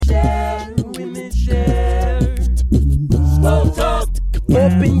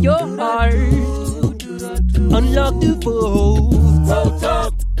open your heart. Unlock the vault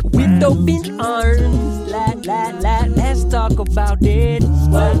with open arms. Let's talk about it.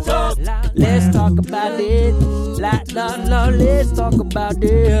 Let's talk about it. Let's talk about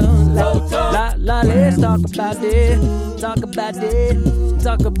it. Let's talk about it. Talk about it.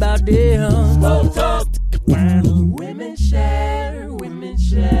 Talk about it. Women share. Women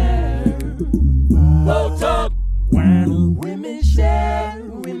share. Women share.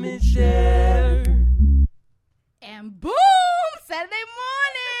 Women share. And boom! Saturday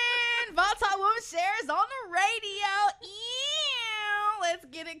morning! Vault Talk Women Shares on the radio. Ew! Let's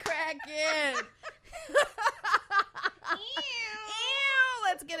get it cracking. Ew!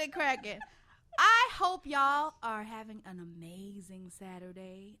 Let's get it cracking. I hope y'all are having an amazing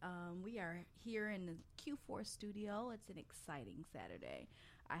Saturday. We are here in the Q4 studio. It's an exciting Saturday.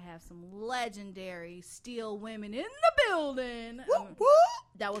 I have some legendary steel women in the building.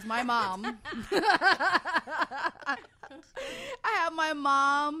 That was my mom. I have my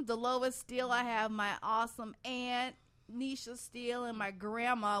mom, Delois Steele. I have my awesome aunt, Nisha Steele, and my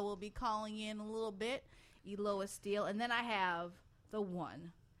grandma will be calling in a little bit, Elois Steele. And then I have the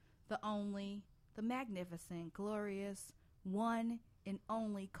one, the only, the magnificent, glorious, one and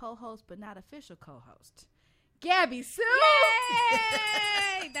only co-host, but not official co-host, Gabby Sue.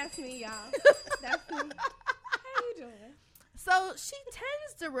 Yay! That's me, y'all. That's me. How you doing? So she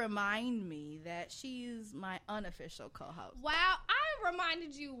tends to remind me that she's my unofficial co-host. Wow, I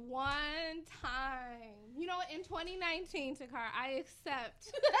reminded you one time. You know, in 2019, Takar, I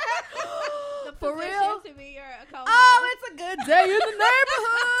accept the For position real? to be your co-host. Oh, it's a good day in the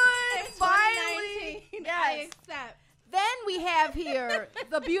neighborhood. In Finally. 2019, Yes. I accept. Then we have here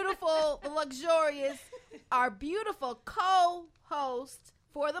the beautiful, the luxurious, our beautiful co-host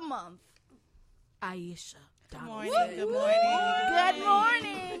for the month, Aisha. Good morning. Good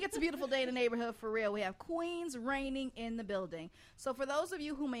morning. It's a beautiful day in the neighborhood for real. We have queens reigning in the building. So for those of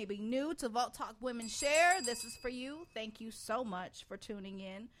you who may be new to Vault Talk Women Share, this is for you. Thank you so much for tuning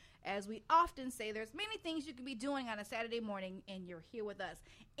in. As we often say, there's many things you could be doing on a Saturday morning, and you're here with us.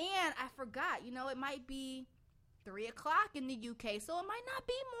 And I forgot, it might be 3 o'clock in the UK, so it might not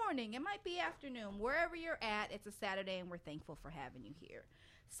be morning. It might be afternoon. Wherever you're at, it's a Saturday, and we're thankful for having you here.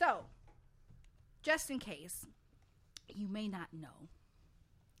 So, just in case you may not know,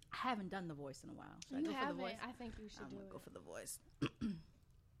 I haven't done the voice in a while. Should I go for the voice? I think you should I'm do gonna it. go for the voice.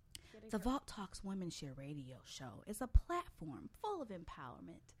 The Vault Talks Women Share radio show is a platform full of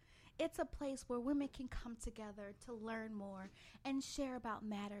empowerment. It's a place where women can come together to learn more and share about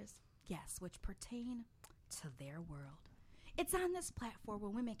matters, yes, which pertain to their world. It's on this platform where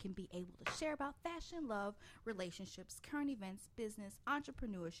women can be able to share about fashion, love, relationships, current events, business,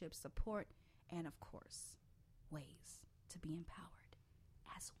 entrepreneurship, support, and of course, ways to be empowered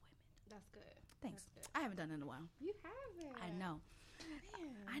as women. That's good. Thanks. That's good. I haven't done it in a while. You haven't. I know.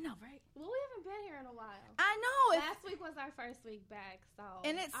 Man. I know, right? Well, we haven't been here in a while. I know. Last week was our first week back, so.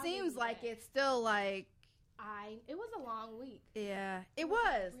 And it I'll seems give you like that. it's still like, It was a long week. yeah, it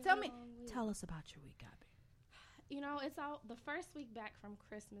was a was. really long week. Tell us about your week, Gabby. It's all the first week back from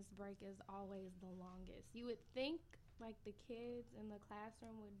Christmas break is always the longest. You would think like the kids in the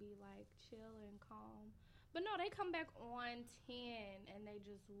classroom would be like chill and calm, but no, they come back on 10 and they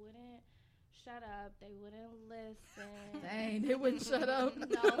just wouldn't shut up. They wouldn't listen. Dang, they wouldn't shut up.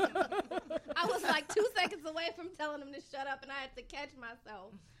 No, I was like 2 seconds away from telling them to shut up, and I had to catch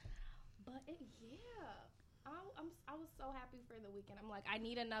myself. But I was so happy for the weekend. I'm like, I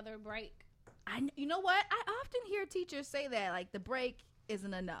need another break. You know what? I often hear teachers say that, like, the break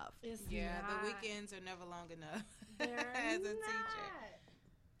isn't enough. It's Yeah, not. the weekends are never long enough They're as a not. teacher.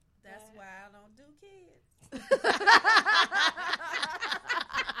 That's why I don't do kids.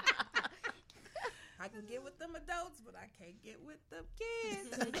 I can get with them adults, but I can't get with them kids.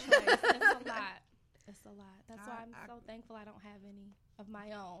 It's a lot. It's a lot. That's why I'm so thankful I don't have any of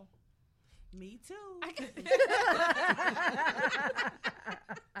my own. Me too. I don't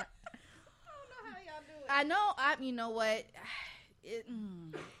know how y'all do it. I know. You know what?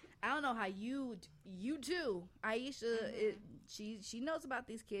 I don't know how you do. Aisha, she knows about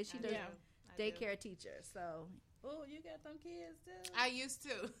these kids. She does daycare teacher. So Oh, you got them kids too? I used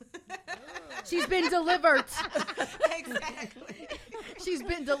to. she's been delivered. Exactly. She's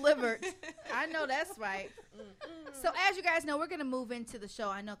been delivered. I know that's right. So as you guys know, we're gonna move into the show.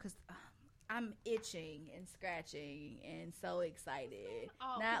 I know because I'm itching and scratching and so excited.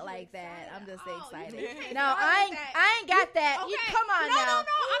 Oh, Not you like that. excited. I'm just Oh, excited. you can't No, start I with that. ain't got that. Okay. Come on no, now.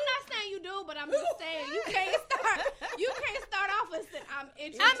 No, I'm not saying you do, but I'm just saying you can't start off Listen, I'm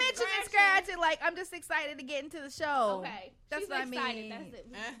itching. I'm itching and scratching. Like, I'm just excited to get into the show. Okay, That's she's what I excited. mean. That's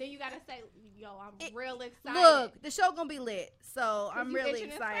it. Then you gotta say, "Yo, I'm It- real excited." Look, the show gonna be lit, so I'm you really itching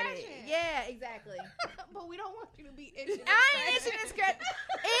and excited. scratching. Yeah, exactly. but we don't want you to be itching. I ain't itching and scratching.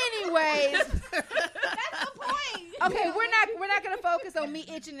 Anyways, That's the point. okay, we're not gonna focus on me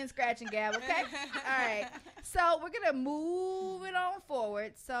itching and scratching, Gab. Okay, all right. So we're gonna move it on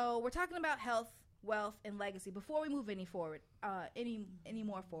forward. So we're talking about health, wealth, and legacy. Before we move any forward, any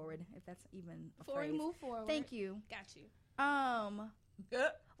more forward, if that's even a Before phrase. we move forward, Thank you. Got you.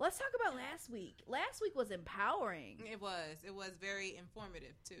 Let's talk about last week. Last week was empowering. It was very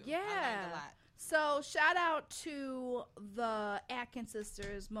informative too. Yeah. I learned a lot. So shout out to the Atkins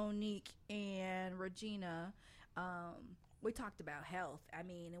sisters, Monique and Regina. We talked about health. I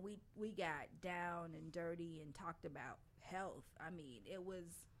mean, and we got down and dirty and talked about health. I mean, it was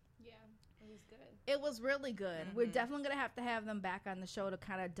good. It was really good. We're definitely going to have them back on the show to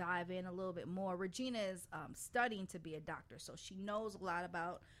kind of dive in a little bit more. Regina is studying to be a doctor, so she knows a lot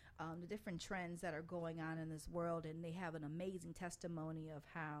about the different trends that are going on in this world, and they have an amazing testimony of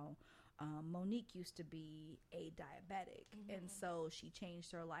how Monique used to be a diabetic, and so she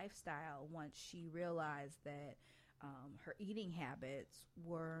changed her lifestyle once she realized that her eating habits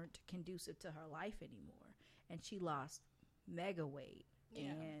weren't conducive to her life anymore, and she lost mega weight.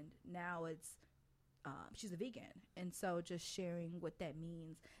 Yeah. And now it's she's a vegan, and so just sharing what that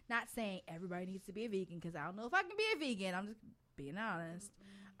means. Not saying everybody needs to be a vegan, because I don't know if I can be a vegan. I'm just being honest.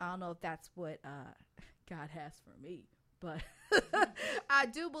 I don't know if that's what God has for me, but I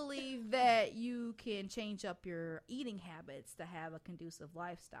do believe that you can change up your eating habits to have a conducive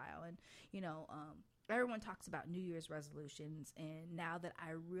lifestyle. And everyone talks about New Year's resolutions, and now that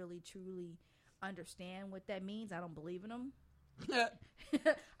I really truly understand what that means, I don't believe in them.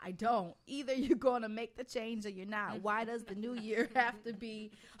 I don't. Either you're going to make the change or you're not. Why does the new year have to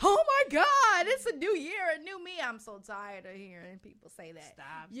be, oh my God, it's a new year, a new me? I'm so tired of hearing people say that.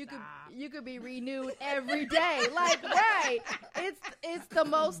 You could be renewed every day. Like, right. It's the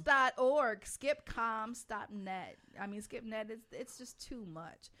most.org. Skipcom.net. I mean, SkipNet, it's just too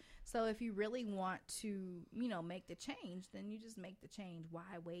much. So if you really want to, make the change, then you just make the change. Why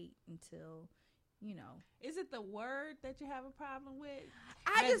wait until... Is it the word that you have a problem with?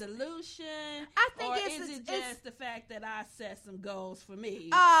 Resolution. I think or it's is it just the fact that I set some goals for me?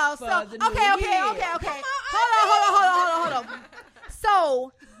 Oh, for so the new okay. year? Hold on.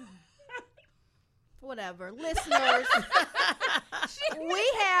 So, whatever, listeners,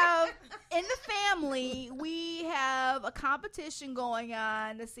 we have in the family. We have a competition going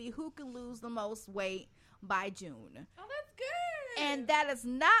on to see who can lose the most weight by June. Oh, that's good. And that is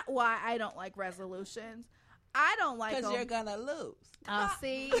not why I don't like resolutions. I don't like because you're gonna lose.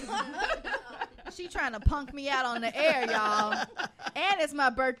 See, she trying to punk me out on the air, y'all. And it's my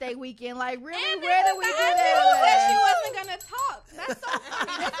birthday weekend. Like, really, And where this do we is do the auntie that? who said she wasn't gonna talk. That's so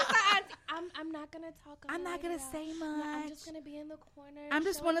funny. This is the auntie. I'm not gonna talk. I'm not gonna say much. I'm just gonna be in the corner. I'm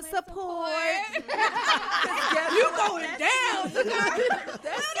just showing want to my support. You going down?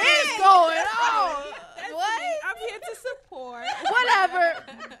 It's going on. What? I'm here to support. Whatever.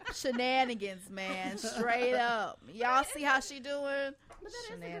 Shenanigans, man. Straight up. Y'all see how she doing? But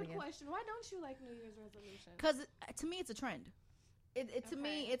that is a good question. Why don't you like New Year's resolutions? Because to me, it's a trend. To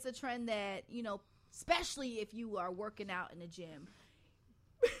me, it's a trend that, especially if you are working out in the gym.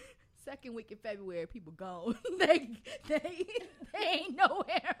 Second week in February, people gone. they ain't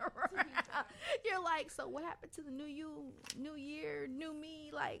nowhere around. You're like, so what happened to the new year, new me?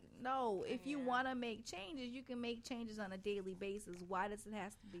 Like, no. If you want to make changes, you can make changes on a daily basis. Why does it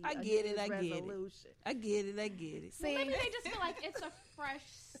have to be? I get it. I get it. See, well, maybe they just feel like it's a fresh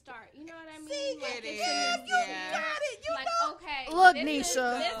start. You know what I mean? See, like it it's is. a new Yeah. year. got it. You like, know. okay. Look, this is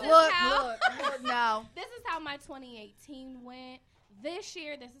Nisha. how- Look now. This is how my 2018 went. This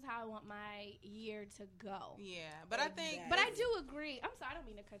year, this is how I want my year to go. Yeah, but I think. But I do agree. I'm sorry, I don't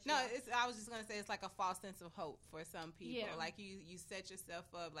mean to cut you No, off. I was just gonna say it's like a false sense of hope for some people. Yeah. Like you set yourself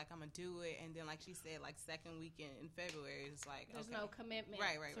up like I'm gonna do it, and then like she said, like second weekend in February, it's like There's okay. no commitment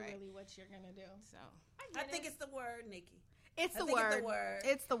Right. to really what you're gonna do. So I think it's the word, Nikki. It's the I think word. It's the word.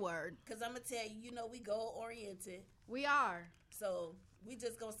 It's the word. Because I'm going to tell you, we goal oriented. We are. So we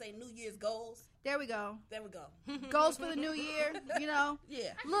just going to say New Year's goals. There we go. There we go. Goals for the new year.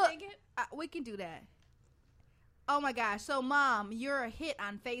 Yeah. Look, dig it. we can do that. Oh my gosh. So, Mom, you're a hit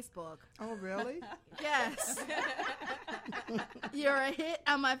on Facebook. Oh, really? Yes. You're a hit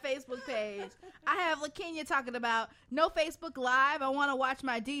on my Facebook page. I have LaKenya talking about no Facebook Live. I want to watch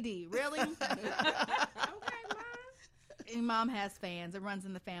my DD. Really? Okay, Mom. And Mom has fans. It runs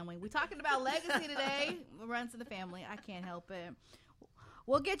in the family. We're talking about legacy today. It runs in the family. I can't help it.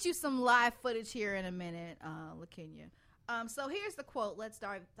 We'll get you some live footage here in a minute, LaKenya. So here's the quote. Let's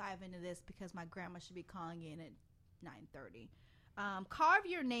dive into this because my grandma should be calling in at 9:30. Carve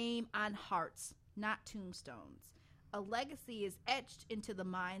your name on hearts, not tombstones. A legacy is etched into the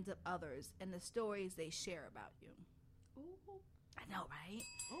minds of others and the stories they share about you. Ooh. I know, right?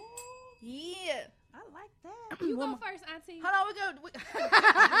 Ooh. Yeah. I like that. You go first, Auntie. Hold on,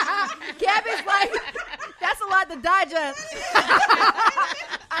 Gabby's like, that's a lot to digest.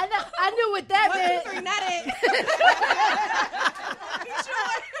 I knew what that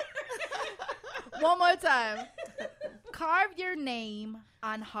meant. One more time. Carve your name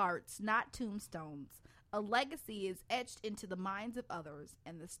on hearts, not tombstones. A legacy is etched into the minds of others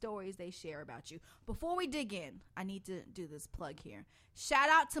and the stories they share about you. Before we dig in, I need to do this plug here. Shout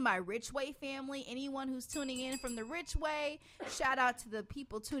out to my Richway family. Anyone who's tuning in from the Richway. Shout out to the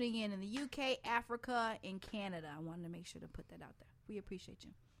people tuning in the UK, Africa, and Canada. I wanted to make sure to put that out there. We appreciate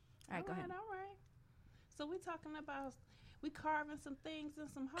you. All right, go ahead. All right. So we're talking about carving some things in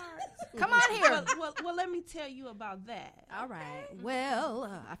some hearts. Come on here. Well, let me tell you about that. All right. Well,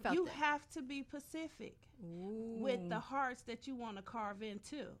 I felt you that. have to be specific with the hearts that you want to carve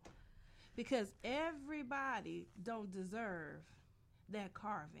into, because everybody don't deserve that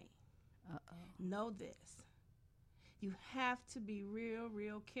carving. Know this. You have to be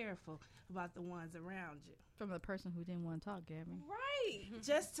real careful about the ones around you. From the person who didn't want to talk, Gabby. Right.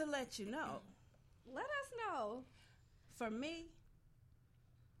 Just to let you know. Let us know. For me,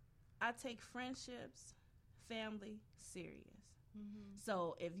 I take friendships, family serious. Mm-hmm.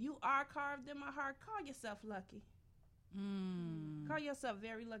 So if you are carved in my heart, call yourself lucky. Call yourself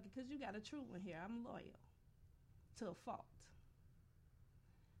very lucky, because you got a true one here. I'm loyal to a fault.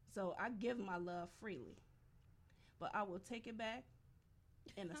 So I give my love freely, but I will take it back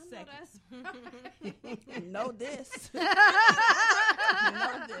in a second. Know this.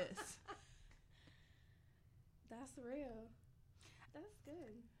 Know this. That's real. That's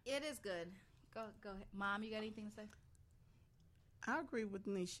good. It is good. Go ahead. Mom, you got anything to say? I agree with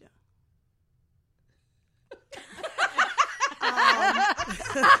Nisha.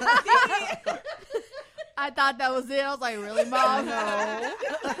 I thought that was it. I was like, really, Mom? No.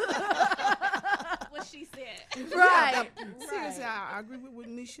 What she said. Right. Seriously, I agree with what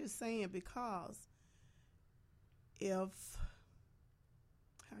Nisha's saying, because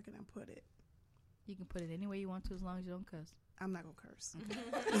how can I put it? You can put it any way you want to, as long as you don't cuss. I'm not going to curse.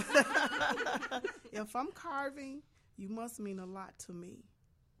 If I'm carving, you must mean a lot to me.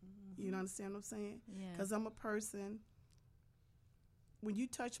 You understand what I'm saying? Yeah. Because I'm a person, when you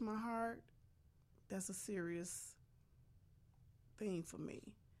touch my heart, that's a serious thing for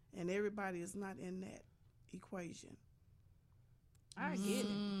me. And everybody is not in that equation. I get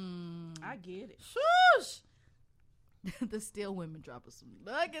it. I get it. Shush! The still women dropping some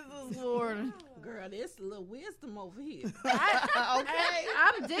nuggets this morning. Girl, there's a little wisdom over here.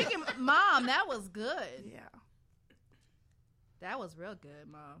 I'm digging. Mom, that was good. Yeah. That was real good,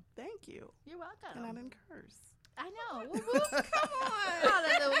 Mom. Thank you. You're welcome. And I didn't curse. I know. Woo, woo. Come on.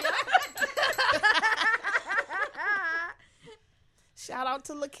 Hallelujah. Shout out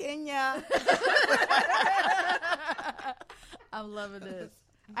to LaKenya. I'm loving this.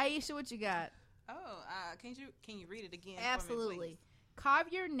 Aisha, what you got? Can you read it again? Absolutely. For me, please?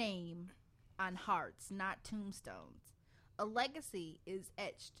 Carve your name on hearts, not tombstones. A legacy is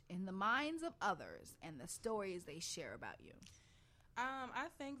etched in the minds of others and the stories they share about you. I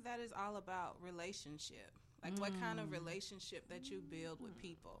think that is all about relationship. Like what kind of relationship that you build with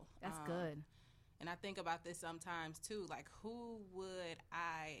people. That's good. And I think about this sometimes too. Like, who would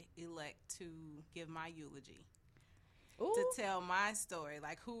I elect to give my eulogy? Ooh. To tell my story,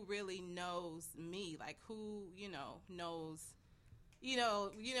 like who really knows me, like who knows, you know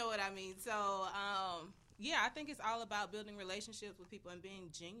what I mean. So I think it's all about building relationships with people and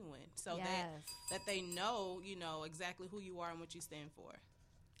being genuine, so that they know exactly who you are and what you stand for.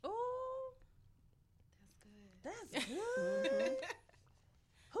 Ooh, That's that's good.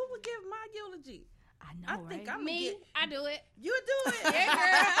 Who would give my eulogy? I know, I right? think I'm Me, I do it. You do it. Yeah,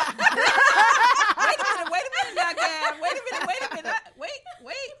 girl. Wait a minute now, guys. Wait a minute.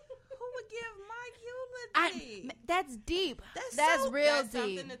 Wait. Who would give my eulogy? That's deep. That's That's so- real That's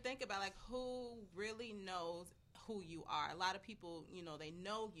deep. something to think about, like who really knows who you are. A lot of people, they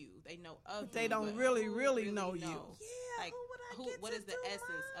know you, they know of But they you, don't but really, who really know you. knows? Yeah, Like, who would I get what to is the do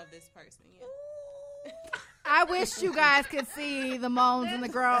essence mine? of this person? Yeah. Ooh. I wish you guys could see the moans and the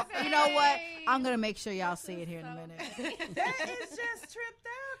groans. You know what? I'm going to make sure y'all see it here in a minute. That is just tripped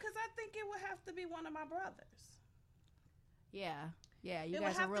out, because I think it would have to be one of my brothers. Yeah. Yeah, you it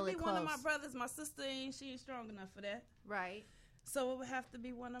guys would have are really to be close. one of my brothers. My sister she ain't strong enough for that. Right. So it would have to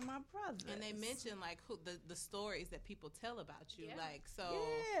be one of my brothers. And they mention like the stories that people tell about you, Yeah. like so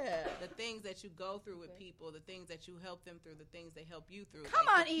Yeah. the things that you go through with people, the things that you help them through, the things they help you through. Come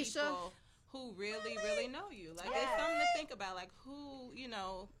like, on, the Isha. people who really know you. Like Yes. it's something to think about. Like who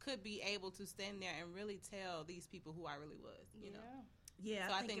could be able to stand there and really tell these people who I really was. You know. Yeah,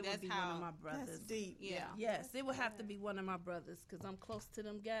 So I I think think it would that's be how- one of my brothers. That's deep. Yeah. Yes, it would have to be one of my brothers because I'm close to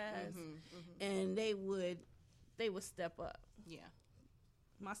them guys, Mm-hmm. and they would step up. Yeah.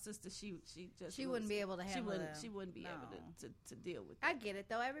 My sister, she just She wouldn't be able to handle them. She wouldn't be No. able to deal with. I get it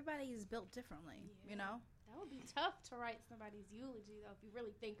though. Everybody is built differently, you know. That would be tough to write somebody's eulogy, though, if you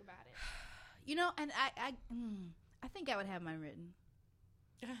really think about it. You know, and I think I would have mine written.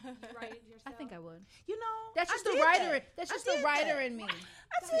 You write it yourself. I think I would. You know, That's I just the did writer. that. That's I just the did writer that. in me.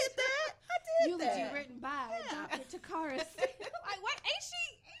 I did that. I did Eulogy that. written by Dr. Takara. Like, what? Ain't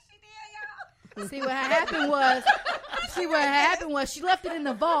she there, y'all? See what happened was she left it in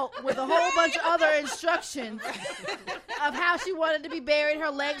the vault with a whole bunch of other instructions of how she wanted to be buried.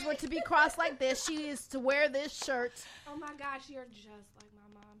 Her legs were to be crossed like this. She is to wear this shirt. Oh my gosh, you're just like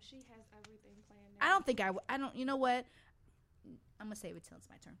my mom. She has everything planned I out. don't think I don't. You know what? I'm gonna save it till it's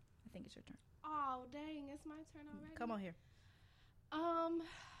my turn. I think it's your turn. Oh dang, it's my turn already. Come on here.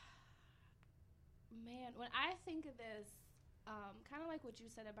 Man, when I think of this, kind of like what you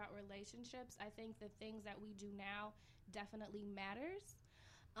said about relationships, I think the things that we do now definitely matters.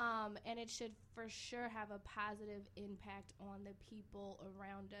 And it should for sure have a positive impact on the people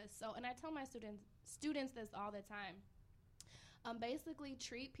around us. So, and I tell my students this all the time. Basically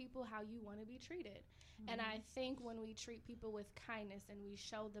treat people how you want to be treated. And I think when we treat people with kindness and we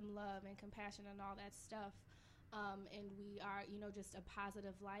show them love and compassion and all that stuff, and we are, just a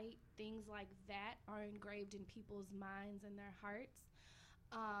positive light, things like that are engraved in people's minds and their hearts.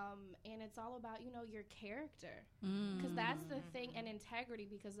 And it's all about, your character, because that's the thing, and integrity,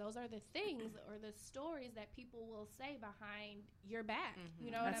 because those are the things or the stories that people will say behind your back. You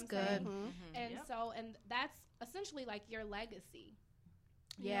know That's what I'm saying? good. And so, and that's essentially like your legacy.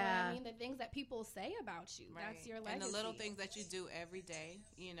 You know Yeah. what I mean? The things that people say about you, that's your legacy. And the little things that you do every day,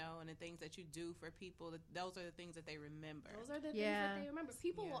 and the things that you do for people, those are the things that they remember. Those are the things Yeah. that they remember.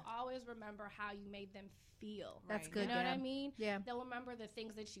 People will always remember how you made them feel. That's Right. good. You know what yeah. I mean? Yeah. They'll remember the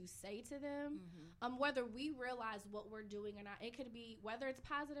things that you say to them. Whether we realize what we're doing or not, it could be, whether it's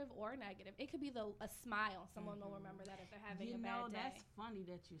positive or negative, it could be a smile. Someone will remember that if they're having a bad day. That's funny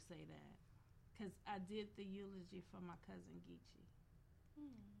that you say that, because I did the eulogy for my cousin Geechee.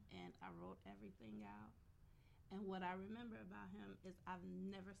 And I wrote everything out. And what I remember about him is I've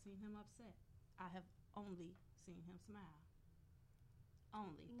never seen him upset. I have only seen him smile.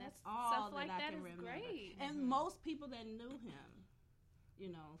 Only. That's all stuff that like I that can is remember. great. And most people that knew him,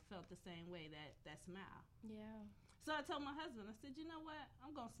 felt the same way, that smile. Yeah. So I told my husband, I said, you know what?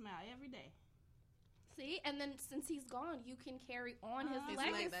 I'm going to smile every day. See, and then since he's gone, you can carry on his His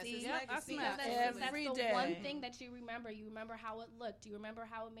legacy. that's his Yep, I legacy. smile That's every the day. one thing that you remember. You remember how it looked. You remember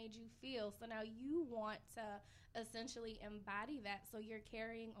how it made you feel. So now you want to essentially embody that. So you're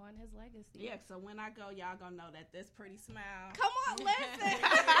carrying on his legacy. Yeah, so when I go, y'all going to know that this pretty smile. Come on, listen.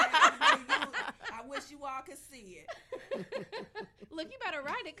 I wish you all could see it. Look, you better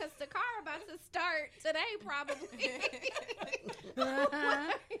write it because Takara about to start today, probably.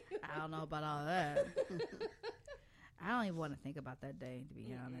 I don't know about all that. I don't even want to think about that day, to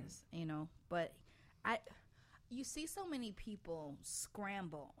be honest. But you see so many people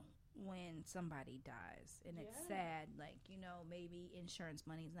scramble when somebody dies, and it's sad. Like, maybe insurance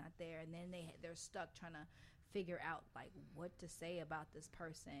money's not there, and then they're stuck trying to figure out like what to say about this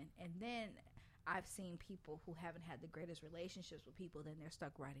person. And then I've seen people who haven't had the greatest relationships with people, then they're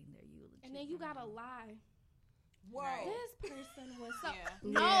stuck writing their eulogy. And then you got to lie. Whoa. This person was so... Yeah.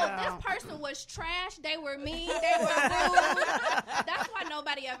 No, Yeah. this person was trash. They were mean. They were rude. That's why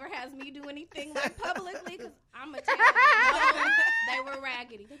nobody ever has me do anything like publicly, because I'm a tell you, no, they were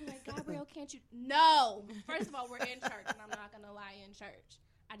raggedy. They be like, Gabrielle, can't you? No. First of all, we're in church, and I'm not going to lie in church.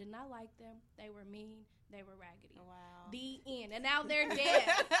 I did not like them. They were mean. They were raggedy. Wow. The end. And now they're dead.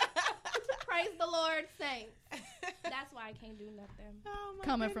 Praise the Lord, saints. That's why I can't do nothing.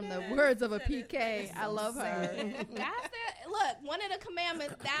 Coming from the words of a PK, I love her. God said, look, one of the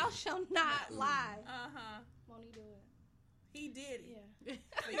commandments, thou shalt not lie. Won't he do it? He did it.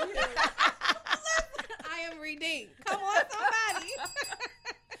 Yeah. I am redeemed. Come on, somebody.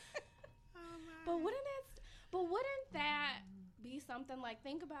 But wouldn't that be something like,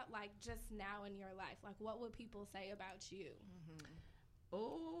 think about like just now in your life, like what would people say about you?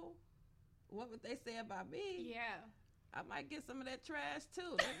 Oh, what would they say about me? Yeah. I might get some of that trash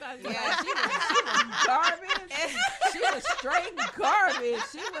too. Everybody's like, she was garbage. She was straight garbage.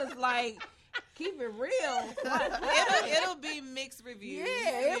 She was like, keep it real. It'll be mixed reviews.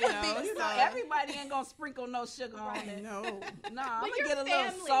 Yeah, it would be. You know, everybody ain't gonna sprinkle no sugar on it. No. I'm But gonna your get a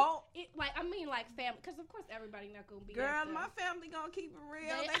family, little salt. like family, because of course everybody not gonna be. Girl, like that. my family gonna keep it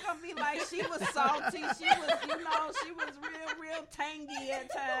real. They- They gonna be like, she was salty. She was, she was real tangy at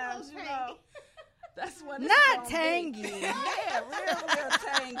times. You know, that's what. It's Not gonna tangy. Be. Yeah, real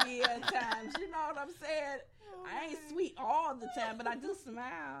tangy at times. You know what I'm saying? I ain't sweet all the time, but I do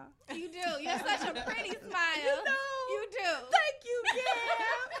smile. You do. You're such a pretty smile. You do. Thank you,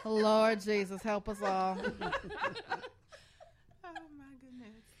 yeah. Lord Jesus, help us all. Oh my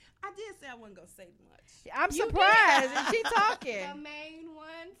goodness. I did say I wasn't gonna say much. I'm You surprised. did. Is she The talking? main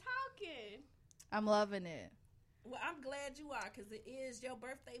one talking. I'm loving it. Well, I'm glad you are, because it is your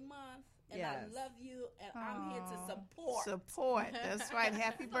birthday month, and Yes. I love you, and I'm here to Aw. support. Support. That's right.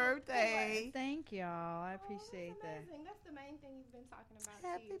 Happy birthday. Thank y'all. I appreciate that's that. amazing. That's the main thing you've been talking about.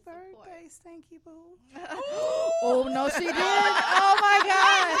 Happy too, support. birthday, Stinky Boo. Oh no, she did. Oh my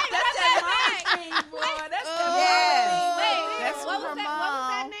God. That's that mom thing, boy. That's Oh, the yes. Wait, That's what from was her that? What was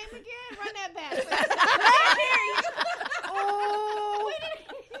that mom. name again? Run that back. Oh.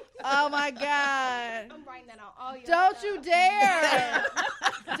 Oh my God. I'm writing that on all your Don't stuff. you dare.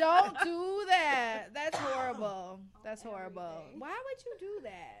 Don't do that. That's horrible. That's horrible. everything. Why would you do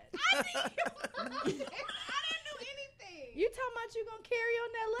that? I didn't do anything. You talking about you gonna carry on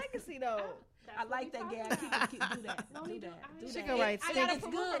that legacy though? That's I what like we that, talking Gab. about. Keep do that. No, Do he that. do- Do I- She that. can write I gotta It's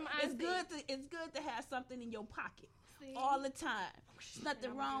promote good. from It's Ozzy. good to have something in your pocket See? all the time. There's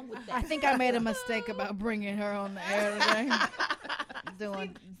nothing wrong with that. I think I made a mistake about bringing her on the air today.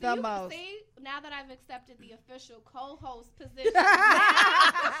 Doing the most. See, now that I've accepted the official co-host position,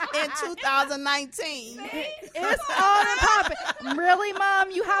 In 2019. It's on and popping. Really,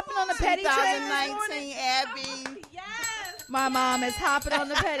 Mom? You hopping on the petty train this morning? 2019, Abby. yes, My mom is hopping on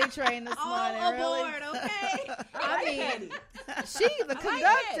the petty train this all morning. Really? aboard, okay? I mean, Petty. she's the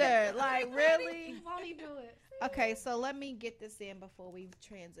conductor. Like, really? Won't he do it? Okay, so let me get this in before we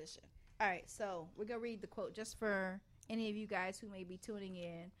transition. All right, so we're going to read the quote just for any of you guys who may be tuning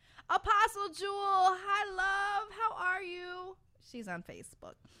in. Apostle Jewel, hi, love. How are you? She's on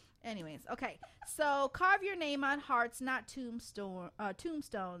Facebook. Anyways, okay. So carve your name on hearts, not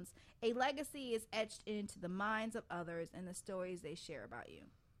tombstones. A legacy is etched into the minds of others and the stories they share about you.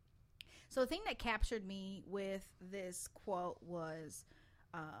 So the thing that captured me with this quote was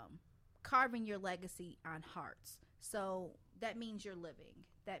carving your legacy on hearts. So that means you're living.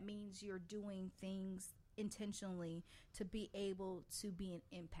 That means you're doing things intentionally to be able to be an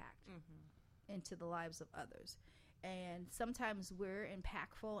impact into the lives of others. And sometimes we're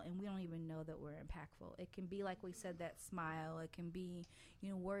impactful and we don't even know that we're impactful. It can be, like we said, that smile. It can be,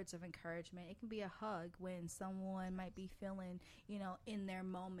 words of encouragement. It can be a hug when someone might be feeling, in their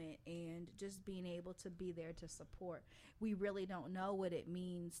moment, and just being able to be there to support. We really don't know what it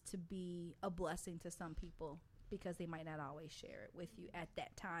means to be a blessing to some people, because they might not always share it with you at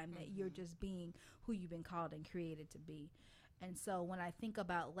that time, that you're just being who you've been called and created to be. And so when I think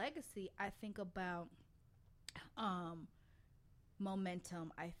about legacy, I think about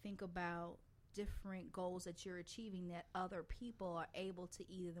momentum. I think about different goals that you're achieving that other people are able to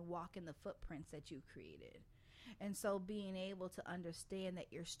either walk in the footprints that you created. And so being able to understand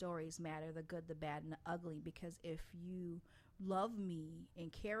that your stories matter, the good, the bad, and the ugly, because if you love me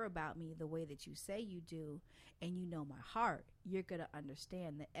and care about me the way that you say you do, and you know my heart, you're going to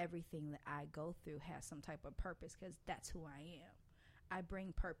understand that everything that I go through has some type of purpose, because that's who I am. I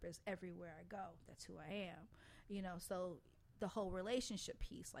bring purpose everywhere I go. That's who I am. So the whole relationship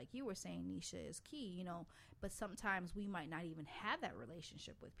piece, like you were saying, Nisha, is key, but sometimes we might not even have that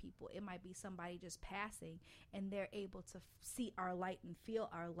relationship with people. It might be somebody just passing and they're able to see our light and feel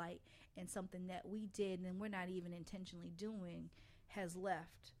our light, and something that we did and we're not even intentionally doing has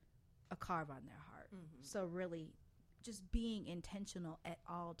left a carve on their heart. So really just being intentional at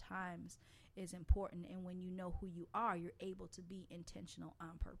all times is important. And when you know who you are, you're able to be intentional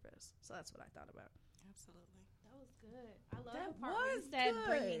on purpose. So that's what I thought about. Absolutely. That was good. I love That the part where you was said good.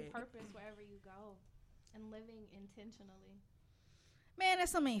 bringing purpose wherever you go and living intentionally. Man,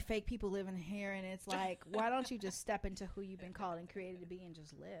 there's so many fake people living here, and it's like, why don't you just step into who you've been called and created to be and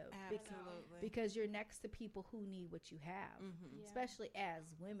just live? Absolutely. Because you're next to people who need what you have. Yeah. Especially as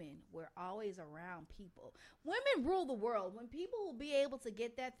women, we're always around people. Women rule the world. When people will be able to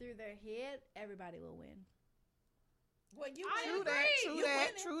get that through their head, everybody will win. Well, you I true agree. that. True You that.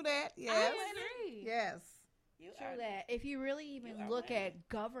 winning. True that. I Yes. agree. Yes. You True are- that. If you really even you are look winning. at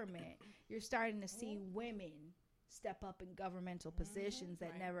government, you're starting to see women step up in governmental positions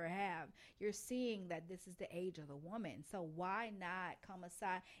that right. never have. You're seeing that this is the age of the woman. So why not come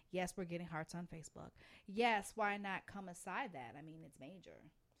aside? Yes, we're getting hearts on Facebook. Yes, why not come aside that? I mean, it's major.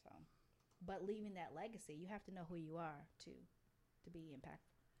 So, but leaving that legacy, you have to know who you are to be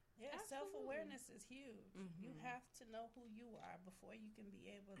impactful. Yeah, self-awareness is huge. Mm-hmm. You have to know who you are before you can be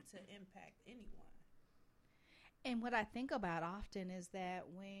able to impact anyone. And what I think about often is that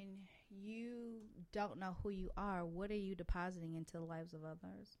when you don't know who you are, what are you depositing into the lives of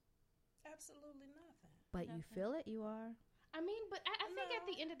others? Absolutely nothing. But you feel it, you are. I mean, but I think at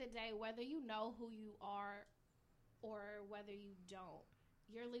the end of the day, whether you know who you are or whether you don't,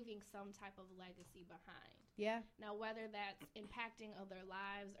 you're leaving some type of legacy behind. Yeah. Now, whether that's impacting other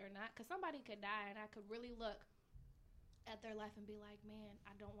lives or not, because somebody could die and I could really look at their life and be like, man,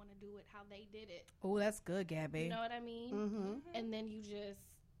 I don't want to do it how they did it. Oh, that's good, Gabby. You know what I mean? Mm-hmm. And then you just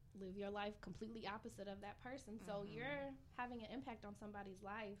live your life completely opposite of that person. So you're having an impact on somebody's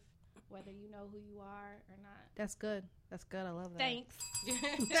life, whether you know who you are or not. That's good. That's good. I love that. Thanks.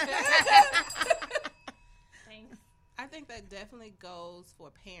 Thanks. I think that definitely goes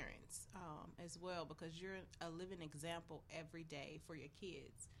for parents as well, because you're a living example every day for your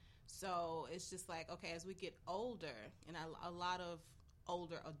kids. So it's just like, okay, as we get older, and a lot of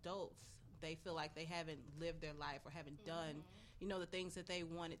older adults, they feel like they haven't lived their life or haven't done, the things that they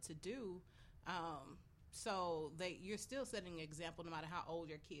wanted to do. So you're still setting an example no matter how old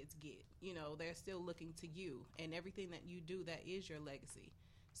your kids get. They're still looking to you, and everything that you do, that is your legacy.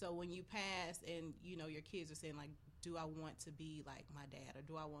 So when you pass and, your kids are saying, like, do I want to be like my dad, or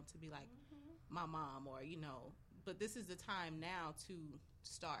do I want to be like my mom, or, but this is the time now to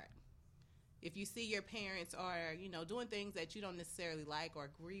start. If you see your parents are, doing things that you don't necessarily like or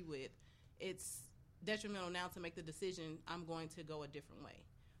agree with, it's detrimental now to make the decision, I'm going to go a different way,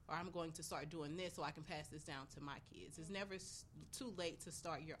 or I'm going to start doing this so I can pass this down to my kids. It's never too late to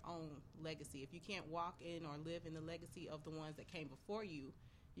start your own legacy. If you can't walk in or live in the legacy of the ones that came before you,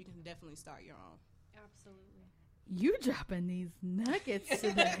 you can definitely start your own. Absolutely. You dropping these nuggets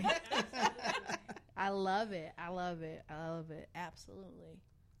today. I love it. I love it. I love it. Absolutely.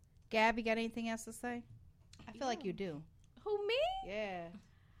 Gabby, got anything else to say? I feel like you do. Who, me? Yeah.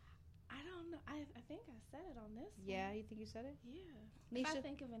 I don't know. I think I said it on this Yeah, one. you think you said it? Yeah. If I Nisha,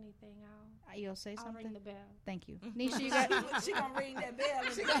 think of anything, you'll say I'll something? ring the bell. Thank you. Nisha, you got... She gonna ring that bell in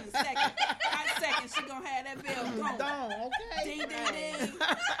a second. Hot second, she gonna have that bell going. Okay. Ding, ding, ding.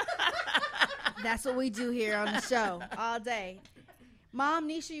 That's what we do here on the show all day. Mom,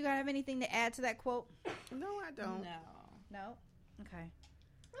 Nisha, you have anything to add to that quote? No, I don't. No? Okay.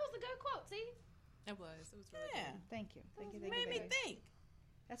 That was a good quote, see? It was really Yeah. good. Thank you. Thank you. Thank Made you. me Thank you. think.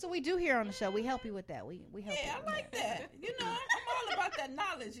 That's what we do here on the show. We help you with that. We help you. Yeah, I like that. I'm all about that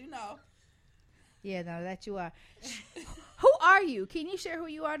knowledge, Yeah, no, that you are. Who are you? Can you share who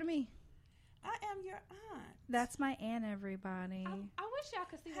you are to me? I am your aunt. That's my aunt, everybody. I wish y'all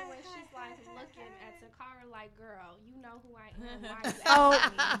could see the way she's like looking at Takara like, girl, you know who I am. Why you Oh,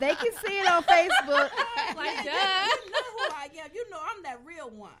 asking me? they can see it on Facebook. Like, duh. You know who I am. You know I'm that real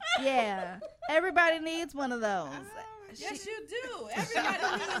one. Yeah. Everybody needs one of those. Yes, you do.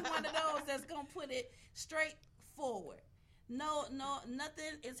 Everybody needs one of those that's going to put it straight forward. No,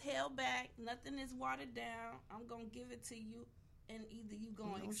 nothing is held back. Nothing is watered down. I'm going to give it to you, and either you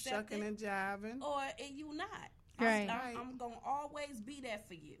going to accept Shucking it and jiving. or you not. Right. I'm going to always be there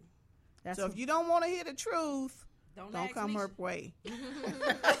for you. That's So if you don't want to hear the truth, don't ask come me. her way.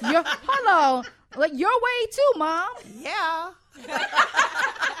 hold on. Like your way too, Mom. Yeah.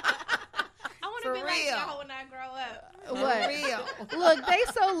 I want to For be like real. y'all when I grow up. What? For real. Look, they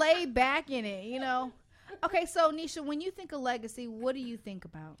so laid back in it, Okay, so Nisha, when you think of legacy, what do you think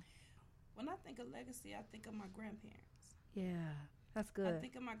about? When I think of legacy, I think of my grandparents. Yeah, that's I good.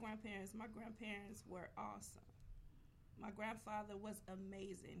 think of my grandparents. My grandparents were awesome. My grandfather was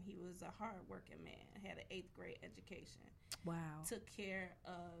amazing. He was a hard-working man, had an 8th grade education. Wow. Took care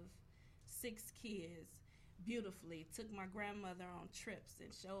of 6 kids beautifully. Took my grandmother on trips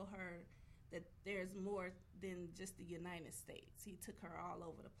and showed her that there's more than just the United States. He took her all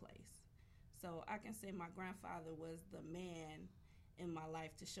over the place. So I can say my grandfather was the man in my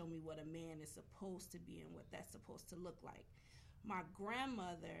life to show me what a man is supposed to be and what that's supposed to look like. My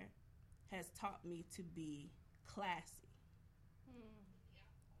grandmother has taught me to be classy,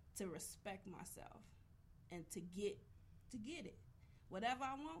 to respect myself, and to get it. Whatever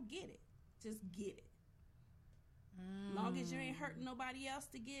I want, get it. Just get it. Long as you ain't hurting nobody else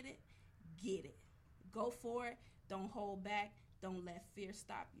to get it. Go for it. Don't hold back. Don't let fear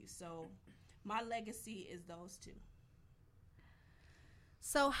stop you. So my legacy is those two.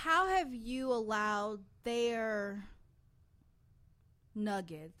 So how have you allowed their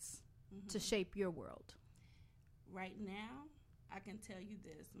nuggets to shape your world? Right now, I can tell you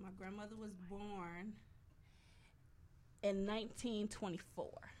this. My grandmother was born in 1924.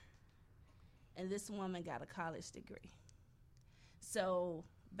 And this woman got a college degree. So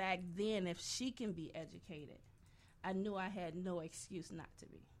back then, if she can be educated, I knew I had no excuse not to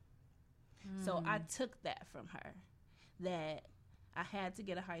be. So I took that from her, that I had to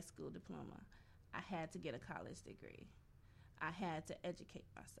get a high school diploma. I had to get a college degree. I had to educate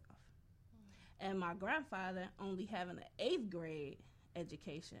myself. And my grandfather only having an 8th grade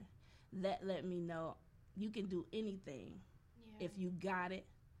education, that let me know you can do anything if you got it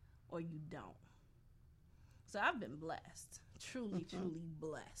or you don't. So I've been blessed, truly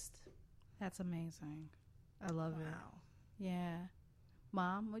blessed. That's amazing. I love it. Yeah.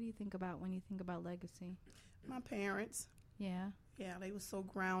 Mom, what do you think about when you think about legacy? My parents. Yeah. Yeah, they were so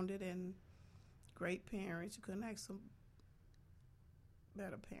grounded and great parents. You couldn't ask some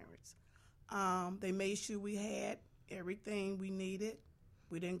better parents. They made sure we had everything we needed.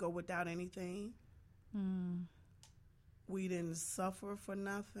 We didn't go without anything. We didn't suffer for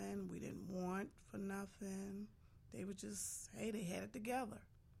nothing. We didn't want for nothing. They were just, hey, they had it together.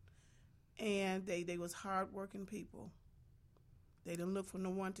 And they was hardworking people. They didn't look for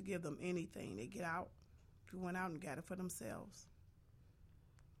no one to give them anything. They went out and got it for themselves.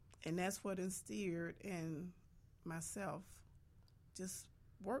 And that's what instilled in myself. Just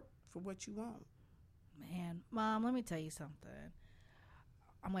work for what you want. Man, Mom, let me tell you something.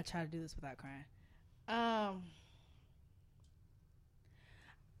 I'm going to try to do this without crying.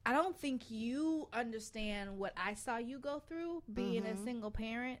 I don't think you understand what I saw you go through being a single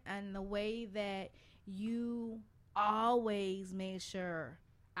parent, and the way that you always made sure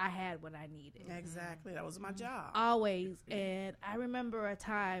I had what I needed. Exactly. That was my job. Always. And I remember a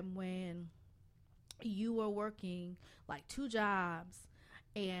time when you were working like 2 jobs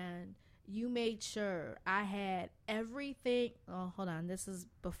and you made sure I had everything. Oh, hold on. This is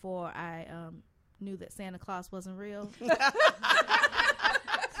before I knew that Santa Claus wasn't real. Santa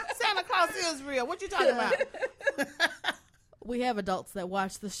Claus is real. What you talking about? We have adults that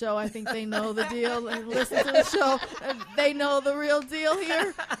watch the show. I think they know the deal and listen to the show. They know the real deal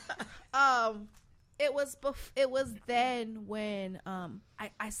here. It was then when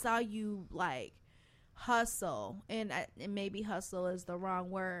I saw you like hustle, and maybe hustle is the wrong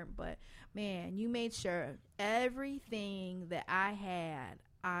word, but man, you made sure everything that I had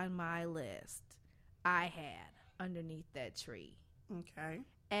on my list, I had underneath that tree. Okay.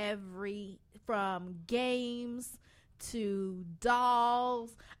 From games to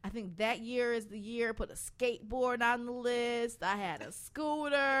dolls. I think that year is the year I put a skateboard on the list. I had a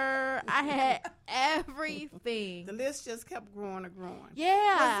scooter. I had everything. The list just kept growing and growing. Yeah.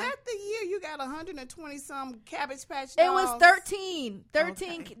 Was that the year you got 120 some Cabbage Patch dolls? It was 13.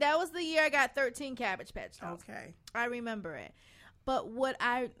 13. Okay. That was the year I got 13 Cabbage Patch dolls. Okay. I remember it. But what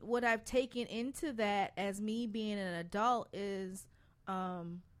I've taken into that as me being an adult is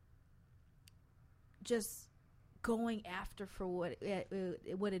just going after for what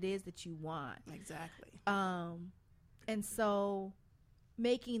it is that you want. Exactly. And so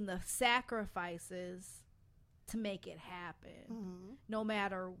making the sacrifices to make it happen, no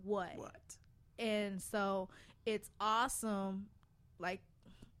matter what. And so it's awesome. Like,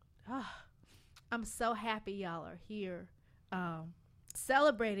 I'm so happy y'all are here,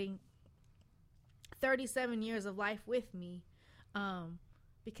 celebrating 37 years of life with me.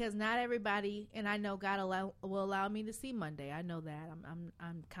 Because not everybody, and I know God will allow me to see Monday. I know that.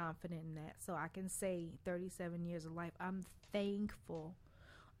 I'm confident in that. So I can say 37 years of life. I'm thankful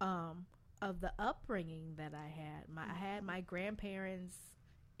of the upbringing that I had. I had my grandparents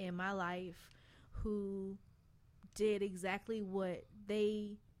in my life who did exactly what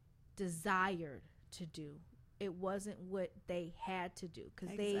they desired to do. It wasn't what they had to do,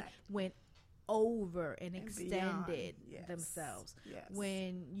 because they went over and extended themselves. Yes.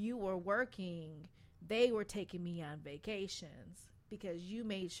 When you were working, they were taking me on vacations because you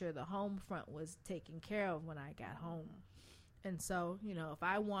made sure the home front was taken care of when I got home. And so, if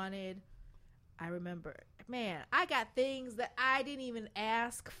I wanted, I remember, man, I got things that I didn't even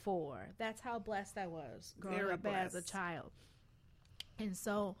ask for. That's how blessed I was growing up as a child. And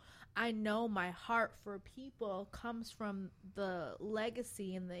so I know my heart for people comes from the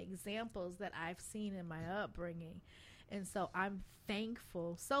legacy and the examples that I've seen in my upbringing. And so I'm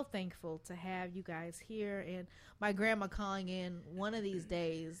thankful, so thankful to have you guys here, and my grandma calling in one of these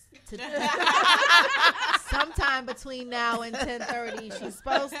days to sometime between now and 10:30. She's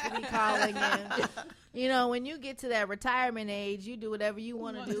supposed to be calling in. You know, when you get to that retirement age, you do whatever you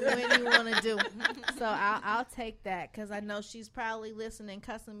want to do when you want to do. So I'll take that, because I know she's probably listening,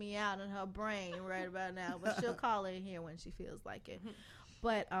 cussing me out in her brain right about now. But she'll call in here when she feels like it.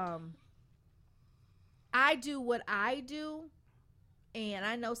 But I do what I do, and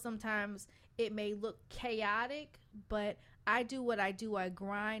I know sometimes it may look chaotic, but I do what I do. I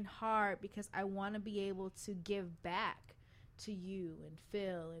grind hard because I want to be able to give back to you and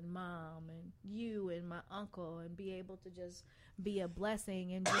Phil and Mom and you and my uncle, and be able to just be a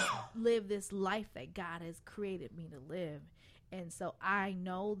blessing and just live this life that God has created me to live. And so I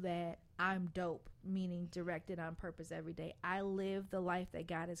know that I'm dope, meaning directed on purpose every day. I live the life that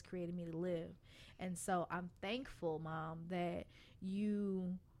God has created me to live. And so I'm thankful, Mom, that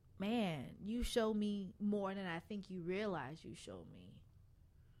you show me more than I think you realize you show me.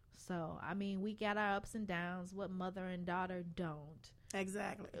 So, I mean, we got our ups and downs, what mother and daughter don't.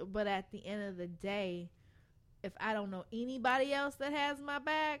 Exactly. But at the end of the day, if I don't know anybody else that has my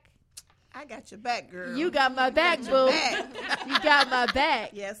back, I got your back, girl. you got my back, boo. You got my back.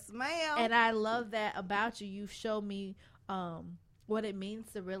 Yes, ma'am. And I love that about you. You show me what it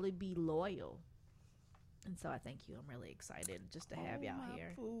means to really be loyal. And so I thank you. I'm really excited just to have y'all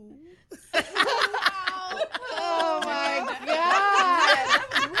here. Oh my God.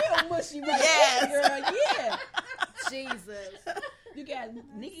 Real mushy, Yes. girl. Yeah. Jesus. You got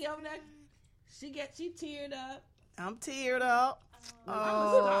Nikki over there. She teared up. I'm teared up.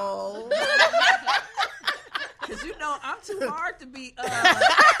 Oh. Cause you know I'm too hard to be.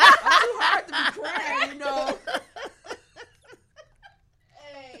 Crying. You know.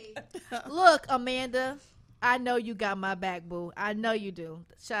 Hey. Look, Amanda. I know you got my back, boo. I know you do.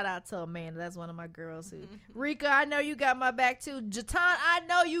 Shout out to Amanda. That's one of my girls who. Rika, I know you got my back too. Jatan, I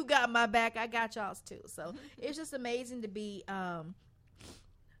know you got my back. I got y'all's too. So it's just amazing to be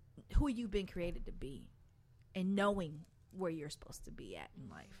who you've been created to be, and knowing where you're supposed to be at in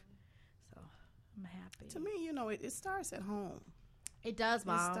life. So I'm happy. To me, you know, it starts at home. It does,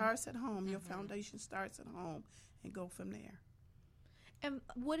 Mom. It starts at home. Your foundation starts at home, and go from there. And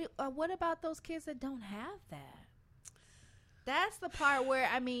what about those kids that don't have that? That's the part where,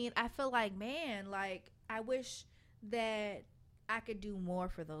 I mean, I feel like, man, like, I wish that I could do more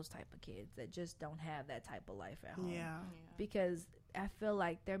for those type of kids that just don't have that type of life at home. Yeah. Because I feel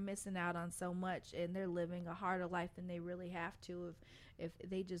like they're missing out on so much, and they're living a harder life than they really have to if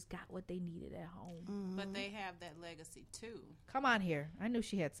they just got what they needed at home. Mm-hmm. But they have that legacy too. Come on here. I knew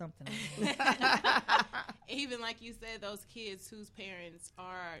she had something. Even like you said, those kids whose parents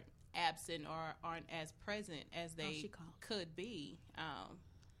are absent or aren't as present as they could be,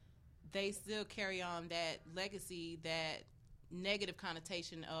 they still carry on that legacy, that negative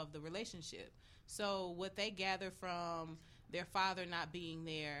connotation of the relationship. So what they gather from their father not being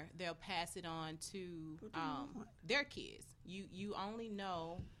there, they'll pass it on to their kids. You only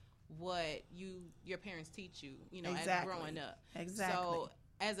know what your parents teach you, you know, as growing up. Exactly. So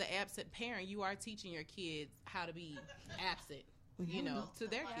as an absent parent, you are teaching your kids how to be absent, you know, to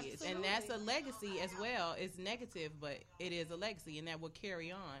their kids. And that's a legacy as well. It's negative, but it is a legacy, and that will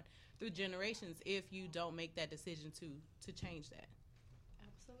carry on through generations if you don't make that decision to change that.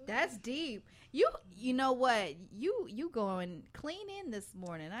 That's deep. You know what? You going clean in this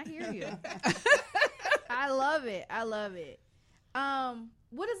morning. I hear you. I love it. I love it.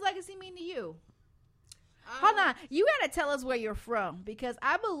 What does legacy mean to you? Hold on. You got to tell us where you're from, because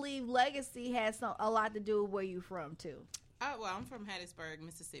I believe legacy has a lot to do with where you're from too. Well, I'm from Hattiesburg,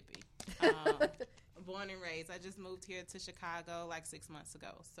 Mississippi. Born and raised. I just moved here to Chicago like 6 months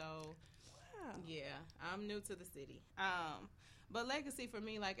ago. So, yeah, I'm new to the city. But legacy for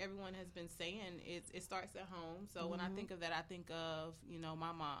me, like everyone has been saying, it starts at home. So when I think of that, I think of, you know,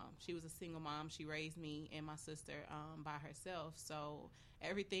 my mom. She was a single mom. She raised me and my sister by herself. So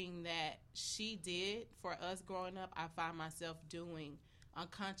everything that she did for us growing up, I find myself doing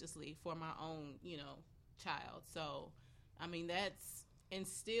unconsciously for my own, you know, child. So, I mean, that's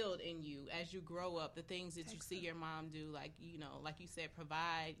instilled in you as you grow up, the things that you see your mom do, like, you know, like you said,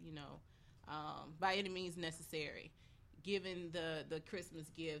 provide, you know, by any means necessary. Giving the Christmas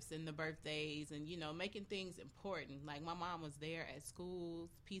gifts and the birthdays and, you know, making things important. Like my mom was there at schools,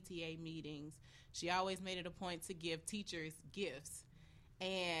 PTA meetings. She always made it a point to give teachers gifts.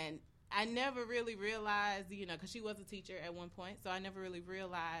 And I never really realized, you know, because she was a teacher at one point, so I never really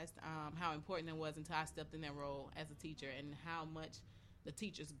realized how important it was until I stepped in that role as a teacher, and how much the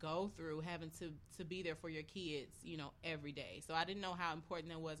teachers go through having to be there for your kids, you know, every day. So I didn't know how important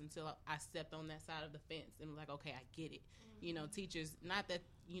that was until I stepped on that side of the fence and was like, okay, I get it. You know, teachers, not that,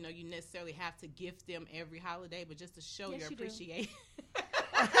 you know, you necessarily have to gift them every holiday, but just to show your appreciation.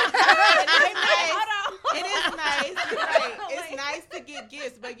 It is nice. Right. It's nice to get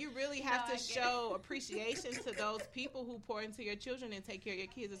gifts, but you really have to show appreciation to those people who pour into your children and take care of your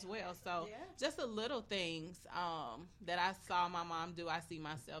kids as well. So just the little things that I saw my mom do, I see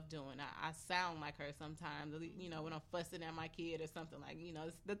myself doing. I sound like her sometimes, you know, when I'm fussing at my kid or something, like, you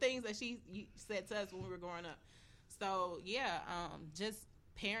know, the things that she said to us when we were growing up. So, yeah, just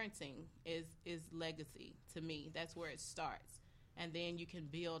parenting is legacy to me. That's where it starts. And then you can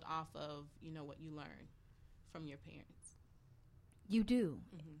build off of, you know, what you learn from your parents. You do.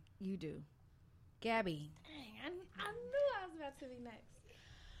 Mm-hmm. You do. Gabby. Dang, I knew I was about to be next.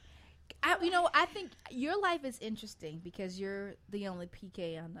 I think your life is interesting because you're the only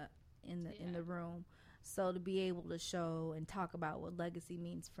PK in the room. So to be able to show and talk about what legacy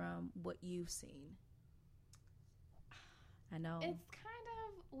means from what you've seen. I know. It's kind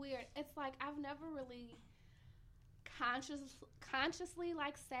of weird. It's like I've never really consciously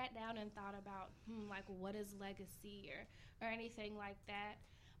like sat down and thought about like what is legacy or anything like that.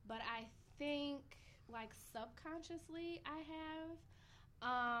 But I think like subconsciously I have.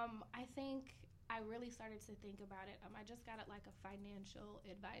 I think I really started to think about it. I just got like a financial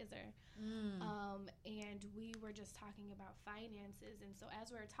advisor. And we were just talking about finances. And so as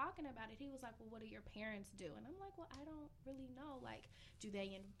we were talking about it, he was like, well, what do your parents do? And I'm like, well, I don't really know. Like, do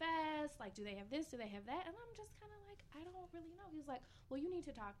they invest? Like, do they have this? Do they have that? And I'm just kind of like, I don't really know. He was like, well, you need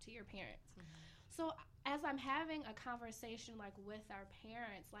to talk to your parents. So as I'm having a conversation like with our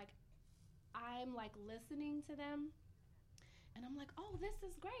parents, like I'm like listening to them. And I'm like, oh, this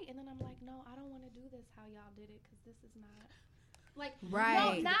is great. And then I'm like, no, I don't want to do this how y'all did it because this is not like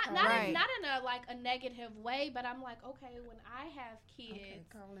right. No, not in a like a negative way, but I'm like, okay, when I have kids,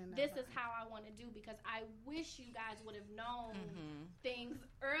 this is how I want to do because I wish you guys would have known things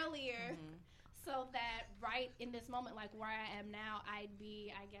earlier so that right in this moment, like where I am now, I'd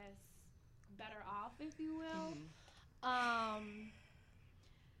be, I guess, better off, if you will.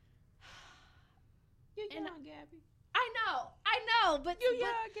 You're young, Gabby. I know, but you're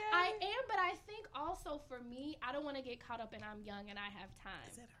young, Gabby. I am, but I think also for me, I don't want to get caught up in I'm young and I have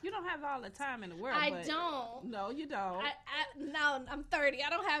time. You don't have all the time in the world. I don't. No, you don't. No, I'm 30. I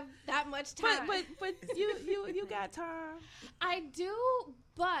don't have that much time. But you got time. I do,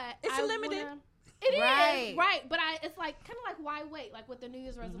 but it's limited. It is right, but it's like kind of like why wait? Like with the New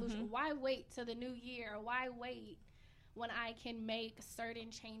Year's resolution, why wait till the new year? Why wait when I can make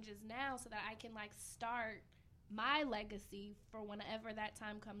certain changes now so that I can like start my legacy for whenever that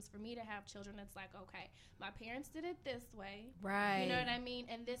time comes for me to have children? It's like, okay, my parents did it this way. Right. You know what I mean?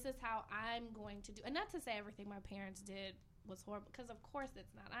 And this is how I'm going to do. And not to say everything my parents did was horrible, because of course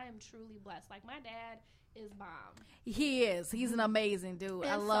it's not. I am truly blessed. Like my dad is bomb. He is. He's an amazing dude.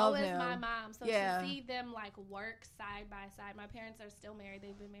 And I love him. So is my mom. So to see them like work side by side. My parents are still married.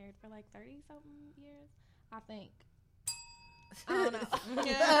 They've been married for like 30-something years, I think. I don't know.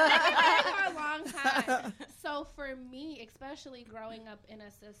 For a long time. So for me, especially growing up in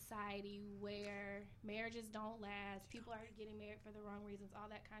a society where marriages don't last, people are getting married for the wrong reasons, all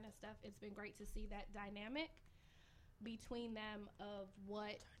that kind of stuff, it's been great to see that dynamic between them of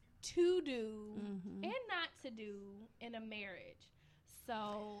what to do and not to do in a marriage.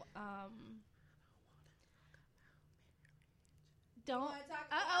 So, we don't want to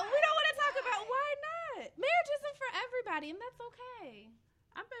talk about why not. Marriage isn't for everybody, and that's okay.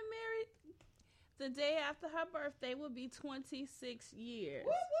 I've been married. The day after her birthday will be 26 years.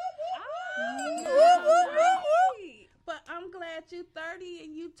 But I'm glad you're 30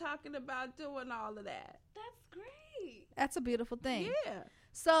 and you talking about doing all of that. That's great. That's a beautiful thing. Yeah.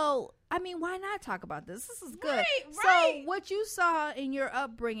 So, I mean, why not talk about this? This is good. Right. So, what you saw in your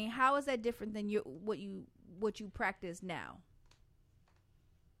upbringing, how is that different than what you practice now?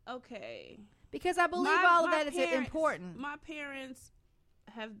 Okay. Because I believe all of that is important. My parents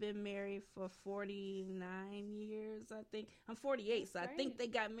have been married for 49 years, I think. I'm 48, so I think they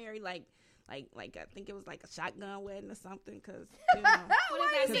got married like I think it was like a shotgun wedding or something, because, you know.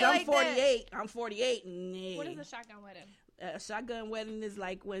 What is that? I'm 48. I'm 48. And, what is a shotgun wedding? A shotgun wedding is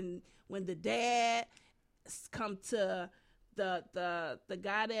like when the dad come to the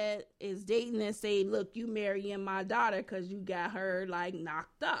guy that is dating and say, look, you marrying my daughter because you got her like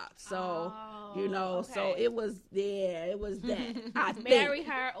knocked up. So, you know, okay. So it was that. I marry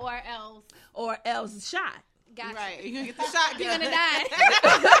her or else shot. Gotcha. Right. You gonna get the shotgun. You're gonna die.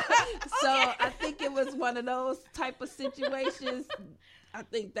 So I think it was one of those type of situations. I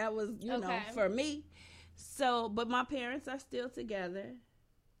think that was, for me. So, but my parents are still together,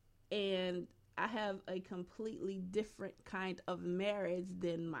 and I have a completely different kind of marriage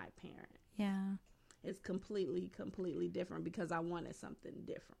than my parents. Yeah. It's completely different because I wanted something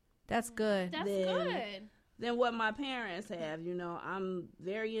different. That's good. That's good. Than what my parents have. I'm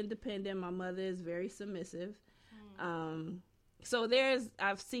very independent. My mother is very submissive. So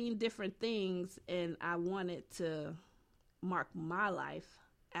I've seen different things, and I wanted to mark my life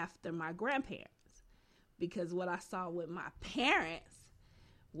after my grandparents, because what I saw with my parents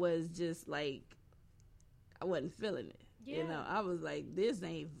was just like, I wasn't feeling it. Yeah. I was like,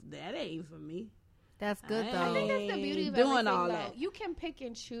 that ain't for me. That's good, though. I think that's the beauty of doing everything, all though. that. You can pick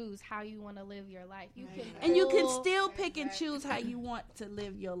and choose how you want to live your life. You can, And you can still pick and choose how you want to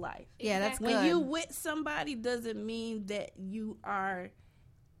live your life. Yeah, that's good. When you with somebody doesn't mean that you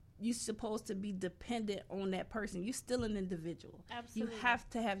supposed to be dependent on that person. You're still an individual. Absolutely. You have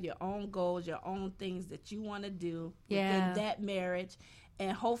to have your own goals, your own things that you want to do Yeah. within that marriage,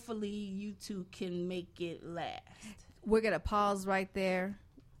 and hopefully you two can make it last. We're going to pause right there.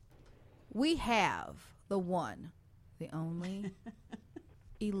 We have the one, the only,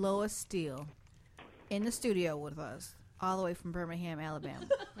 Eloa Steele in the studio with us, all the way from Birmingham, Alabama.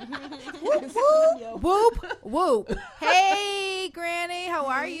 Whoop, whoop, whoop, whoop. Hey, Granny, how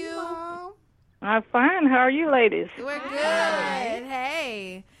are you? I'm fine. How are you ladies? We're good.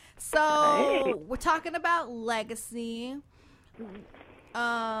 Hey. So, we're talking about legacy. We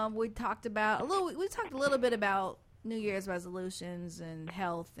talked a little bit about New Year's resolutions and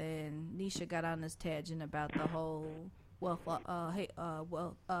health, and Nisha got on this tangent about the whole weight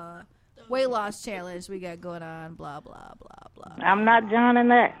loss challenge we got going on, blah, blah, blah, blah. I'm not joining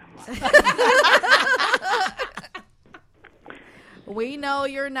that. We know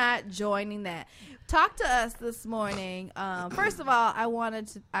you're not joining that. Talk to us this morning. First of all, I want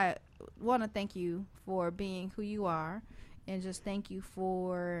to thank you for being who you are, and just thank you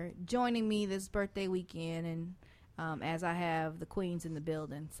for joining me this birthday weekend, and as I have the queens in the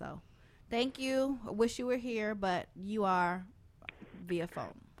building. So thank you. I wish you were here, but you are via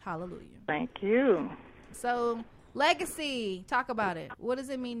phone. Hallelujah. Thank you. So legacy, talk about it. What does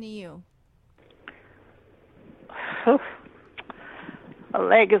it mean to you? A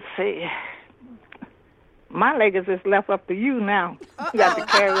legacy. My legacy is left up to you now. You got to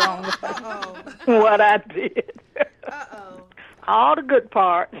carry on with what I did. All the good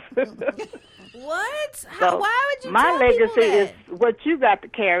parts. What? So why would you my tell legacy people that? is what you got to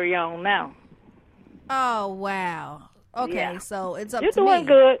carry on now. Oh, wow. Okay, Yeah. so it's up You're to me. doing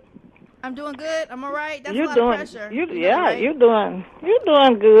good. I'm doing good? I'm all right? That's You're a lot doing, of pressure. you, know yeah, that, right? you're doing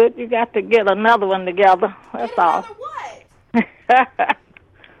good. You got to get another one together. That's all. Another what?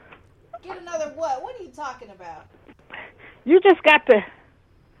 Get another what? What are you talking about? You just got to.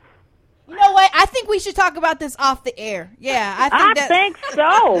 You know what? I think we should talk about this off the air. Yeah, I think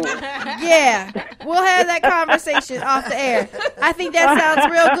so. Yeah, we'll have that conversation off the air. I think that sounds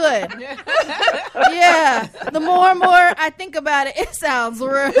real good. Yeah, the more and more I think about it, it sounds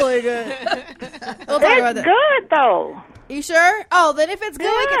really good. We'll talk about It's that. good though. You sure? Oh, then if it's good,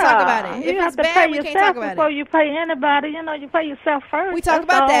 we can talk about it. If You it's have to bad, pay we can't yourself talk about before it. you pay anybody. You pay yourself first. We talk That's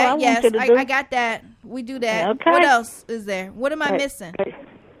about all that. want Yes, you to do. I got that. We do that. Okay. What else is there? What am I missing?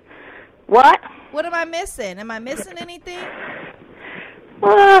 What? What am I missing? Am I missing anything?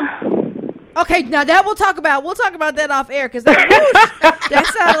 Okay, now that we'll talk about that off air, because that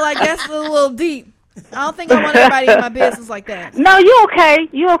sounded like that's a little deep. I don't think I want everybody in my business like that. No, you okay.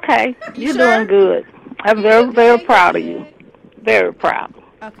 You okay. You're sure? doing good. I'm very, very proud of you. Very proud.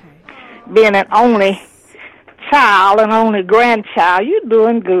 Okay. Being an only child and only grandchild, you're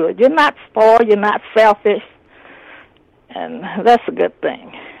doing good. You're not spoiled. You're not selfish. And that's a good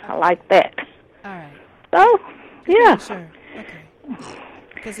thing. I like that. All right. So, yeah. Sure. Okay.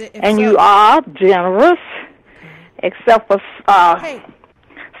 And you are generous, except for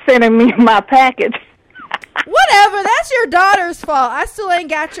sending me my package. Whatever. That's your daughter's fault. I still ain't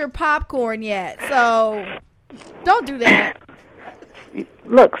got your popcorn yet, so don't do that.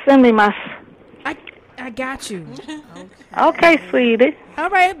 Look, send me my... I got you. Okay, sweetie. All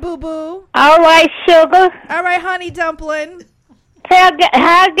right, boo-boo. All right, sugar. All right, honey dumpling.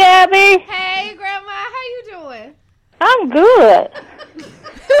 Hi, Gabby. Hey, Grandma, how you doing? I'm good.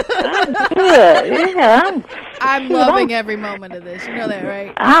 I'm good. Yeah, I'm loving every moment of this. You know that,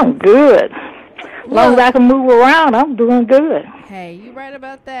 right? I'm good. As long as I can move around, I'm doing good. Hey, you right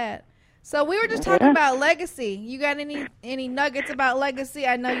about that. So we were just talking about legacy. You got any nuggets about legacy?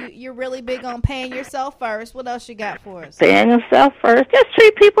 I know you're really big on paying yourself first. What else you got for us? Paying yourself first. Just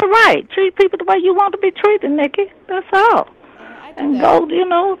treat people right. Treat people the way you want to be treated, Nikki. That's all. I do And that. go,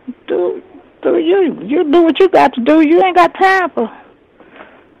 do you. You do what you got to do. You ain't got time for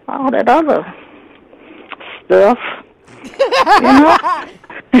all that other stuff. Right?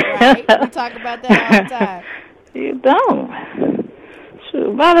 We talk about that all the time. You don't.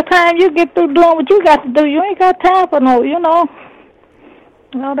 Shoot, by the time you get through doing what you got to do, you ain't got time for all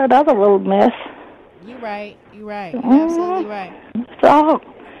that other road mess. You right. You're absolutely right. So,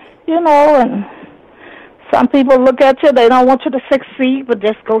 and some people look at you, they don't want you to succeed, but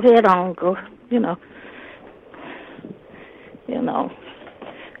just go ahead on, because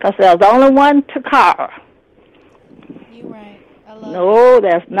there's only one Takara. You right. I love it. No,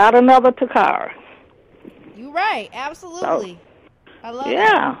 there's not another Takara. You right. Absolutely. I love it.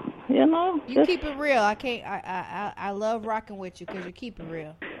 Yeah, You just, keep it real. I love rocking with you because you keep it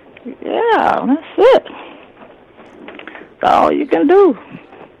real. yeah, that's it. That's all you can do,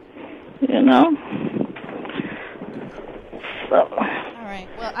 So, All right.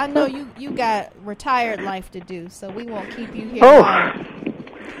 Well, I know you got retired life to do, so we won't keep you here. Oh. long.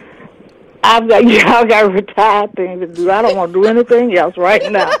 I've got retired things to do. I don't want to do anything else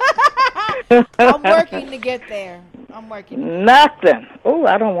right now. I'm working to get there. Nothing. Oh,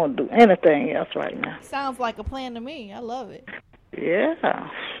 I don't want to do anything else right now. Sounds like a plan to me. I love it. Yeah,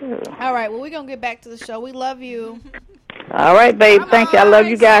 sure. All right. Well, we're going to get back to the show. We love you. All right, babe. Thank you. I love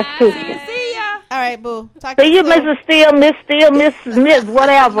you guys, too. See ya. All right, boo. Talk to See you, soon. Mrs. Steele, Miss Steele, Miss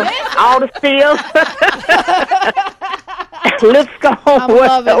whatever. All the Steele. Lipscomb. I'm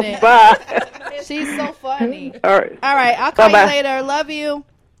loving it. Bye. She's so funny. All right. All right. I'll call Bye-bye. you later. Love you.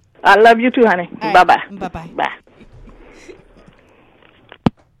 I love you, too, honey. All right. Bye-bye. Bye-bye. Bye.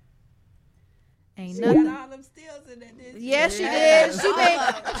 Ain't Got nothing. all them steals in there, didn't she? Yes, she did.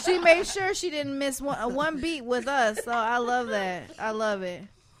 She made sure she didn't miss one beat with us. So I love that. I love it.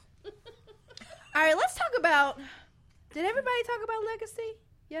 All right, let's talk about. Did everybody talk about legacy?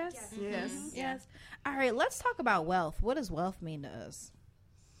 Yes. Yes. All right, let's talk about wealth. What does wealth mean to us?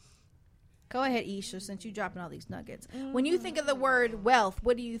 Go ahead, Isha, since you're dropping all these nuggets. When you think of the word wealth,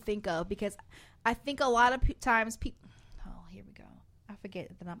 what do you think of? Because I think a lot of times people. Oh, here we go. I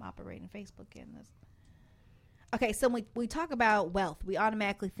forget that I'm operating Facebook in this. Okay, so when we talk about wealth, we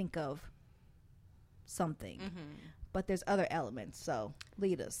automatically think of something. But there's other elements. So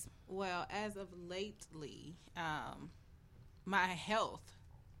lead us. Well, as of lately, my health,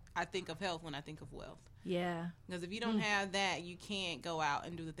 I think of health when I think of wealth. Yeah. Because if you don't have that, you can't go out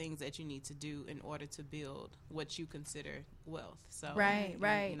and do the things that you need to do in order to build what you consider wealth. So Right.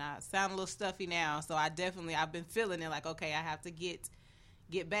 I sound a little stuffy now, so I've been feeling it like, okay, I have to get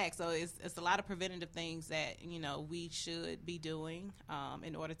back. So it's a lot of preventative things that we should be doing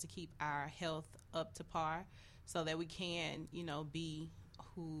in order to keep our health up to par, so that we can be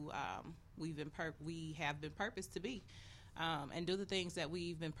who we have been purposed to be. And do the things that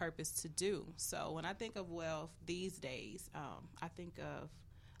we've been purposed to do. So when I think of wealth these days, I think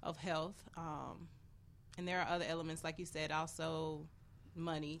of health. And there are other elements, like you said, also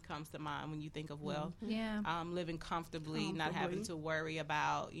money comes to mind when you think of wealth. Yeah. Living comfortably, not having to worry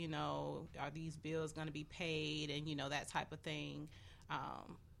about, are these bills going to be paid, and, that type of thing.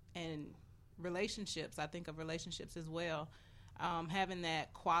 And relationships, I think of relationships as well. Having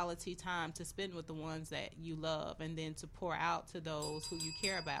that quality time to spend with the ones that you love, and then to pour out to those who you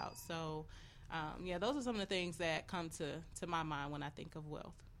care about. So, those are some of the things that come to my mind when I think of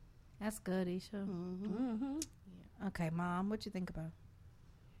wealth. That's good, Isha. Yeah. Okay, Mom, what you think about?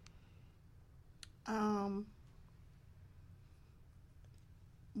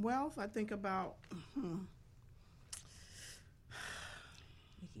 Wealth, I think about.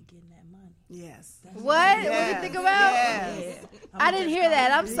 Getting that money. Yes. What? What you think about? Yes. I didn't hear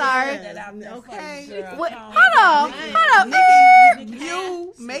that. I'm sorry. Okay. What? Hold on.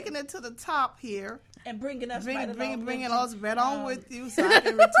 You making it to the top here. And bringing us bringing us right on with you, so I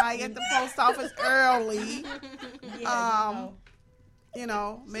can retire at the post office early.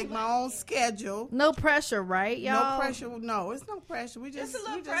 Make my own schedule. No pressure, right, y'all? No pressure. No, it's no pressure. We just It's a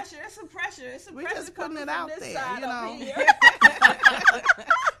little pressure. It's some pressure. It's some we pressure. just putting it coming out from this there, side you over know. here.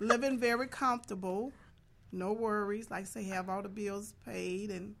 Living very comfortable, no worries. Like say, have all the bills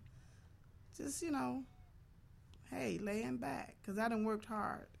paid, and just hey, laying back, because I done worked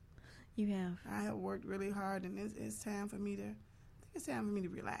hard. You have. I have worked really hard, and it's time for me to. It's time for me to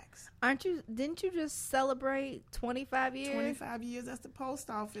relax. Didn't you just celebrate 25 years? 25 years at the post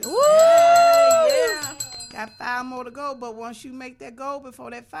office. Woo! Yeah. Got 5 more to go, but once you make that goal before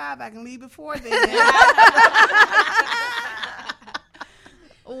that 5, I can leave before then.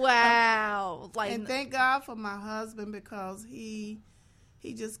 Wow. Like, And thank God for my husband because he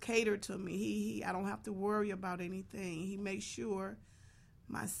just catered to me. He I don't have to worry about anything. He makes sure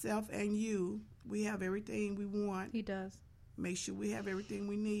myself and you, we have everything we want. he does. Make sure we have everything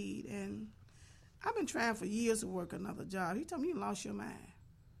we need. And I've been trying for years to work another job. He told me you lost your mind.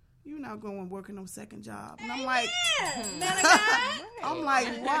 You're not going working on second job. And I'm like,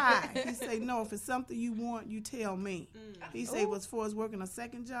 why? He say, no, if it's something you want, you tell me. He say, well, as far as working a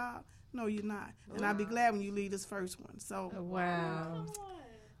second job, no, you're not. And I'll be glad when you leave this first one. So Wow.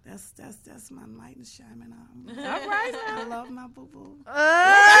 that's my light and shining on. All right. I love my boo-boo.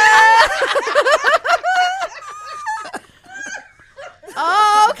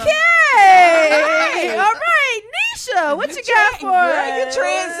 Okay. All right, Nisha, what you got for us? You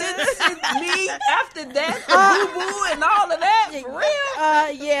transitioned me after that, the boo-boo and all of that, for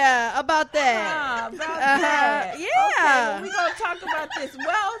real? Yeah, about that. About that. Yeah. Okay, well, we're going to talk about this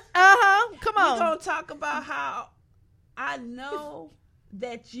wealth. Come We're on. going to talk about how I know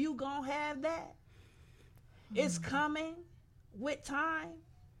that you going to have that. It's coming with time.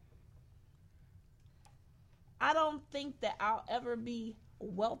 I don't think that I'll ever be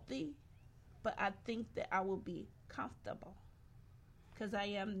wealthy, but I think that I will be comfortable because I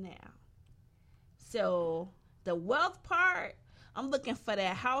am now. So the wealth part, I'm looking for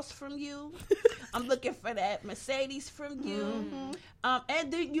that house from you. I'm looking for that Mercedes from you. And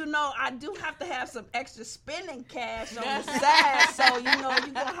do you know I do have to have some extra spending cash on the side, so you know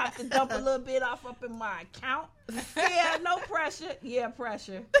you're gonna have to dump a little bit off up in my account. Yeah, no pressure. Yeah,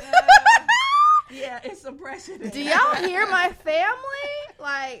 pressure. Yeah, it's some pressure there. Do y'all hear my family?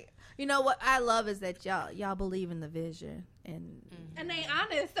 Like, you know what I love is that y'all believe in the vision and they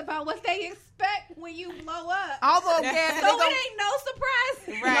honest about what they expect when you blow up. Although Gabby, So it ain't no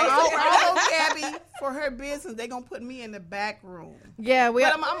surprise. Right. although Gabby, for her business, they gonna put me in the back room. yeah, we.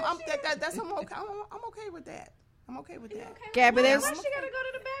 But I'm okay with that. I'm okay with that. Gabby, there's Why she gotta go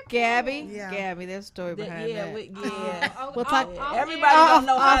to the back? Gabby. Yeah. Gabby, there's a story behind that. We'll talk- Everybody don't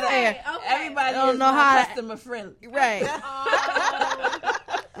know how to. air. Everybody Don't is know not how to- customer friendly. Right,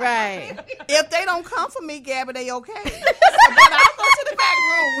 right. If they don't come for me, Gabby, they okay. But I'll go to the back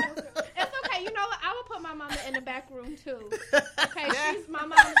room. It's okay. You know what? I would put my mama in the back room too. Okay, my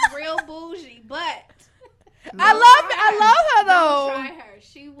mom's real bougie, but I love her don't though. try her.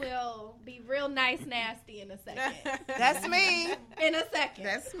 She will be real nice, nasty in a second. That's me. In a second.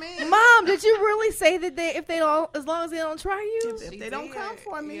 That's me. Mom, did you really say that if they don't, as long as they don't try you? If they don't come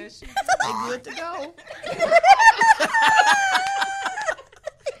for me, Yeah, she they good to go.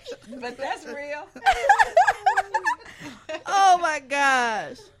 But that's real. Oh my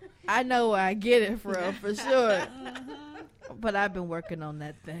gosh. I know where I get it from for sure. But I've been working on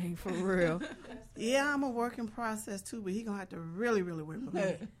that thing for real. Yeah, I'm a work in process too, but he gonna have to really, really work with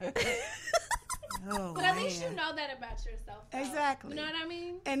me. Oh, But at least man. you know that about yourself. though. Exactly. You know what I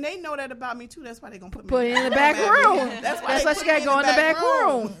mean? And they know that about me too. That's why they gonna put me Put it in the back room. That's That's why she got to go in the back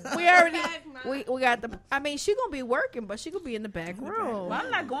room. We already, we got the, I mean, she going to be working, but she going to be in the back room. Well, I'm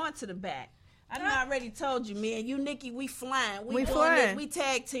not going to the back. I already told you, man. You, Nikki, we flying. We doing flying. This. We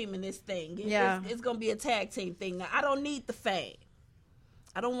tag teaming this thing. Yeah. It's going to be a tag team thing. Now, I don't need the fame.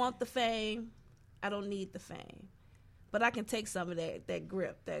 I don't want the fame. I don't need the fame. But I can take some of that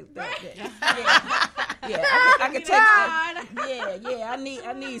grip. Yeah. I can take some. Yeah.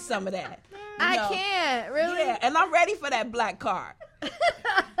 I need some of that. You I know? can't, really. Yeah, and I'm ready for that black card.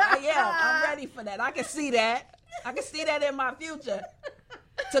 I'm ready for that. I can see that. I can see that in my future.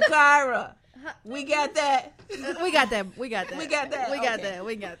 Takara, we got that. We got that. We got that. We got that. We got Okay. that.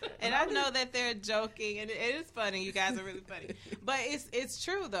 We got that. And I know that they're joking, and it is funny. You guys are really funny, but it's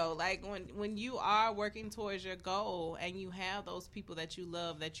true though. Like when you are working towards your goal, and you have those people that you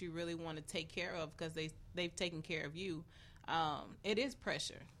love that you really want to take care of because they've taken care of you, it is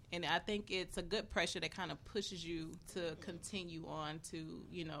pressure, and I think it's a good pressure that kind of pushes you to continue on to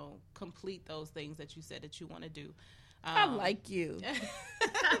complete those things that you said that you want to do. I like you.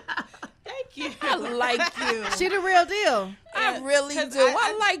 Thank you. I like you. She the real deal. I really do. 'Cause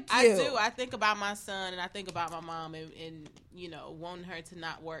I like you. I do. I think about my son, and I think about my mom, and wanting her to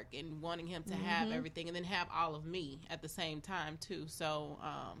not work and wanting him to have everything, and then have all of me at the same time too. So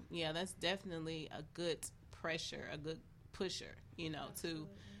that's definitely a good pressure, a good pusher, to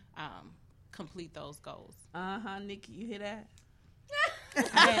complete those goals. Nikki, you hear that?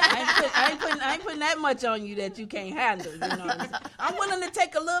 I ain't putting that much on you that you can't handle. You know what I'm saying? I'm willing to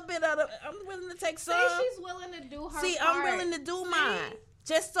take a little bit I'm willing to take some. See, she's willing to do her part. I'm willing to do mine.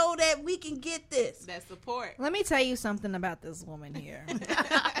 just so that we can get this. That support. Let me tell you something about this woman here.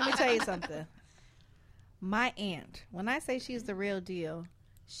 Let me tell you something. My aunt, when I say she's the real deal,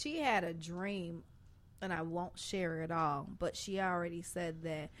 she had a dream, and I won't share it all, but she already said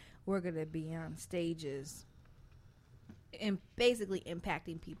that we're going to be on stages and basically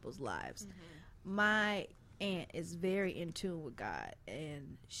impacting people's lives. My aunt is very in tune with God,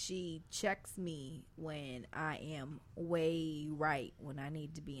 and she checks me when I am way right, when I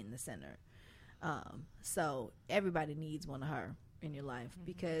need to be in the center. So everybody needs one of her in your life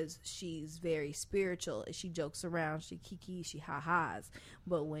because she's very spiritual. She jokes around, she kiki, she ha-has,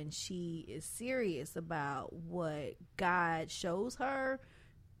 but when she is serious about what God shows her,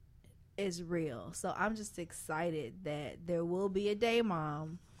 is real. So I'm just excited that there will be a day,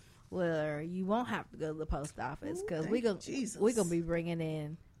 Mom, where you won't have to go to the post office because we're gonna be bringing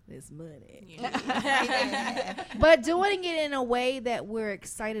in this money. But doing it in a way that we're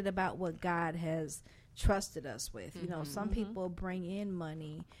excited about what God has trusted us with. You know, some people bring in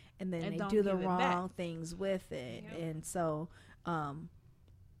money and then they do the wrong things with it. And so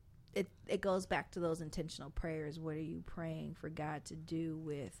it goes back to those intentional prayers. What are you praying for God to do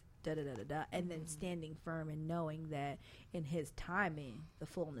with da-da-da-da-da, and then standing firm and knowing that in his timing, the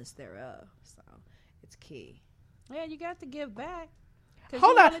fullness thereof. So it's key. Yeah, you got to give back.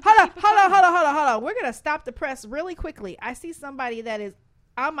 Hold on. We're going to stop the press really quickly. I see somebody that is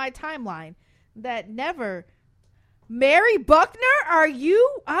on my timeline that never... Mary Buckner, are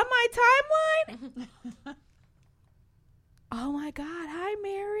you on my timeline? Oh my God. Hi,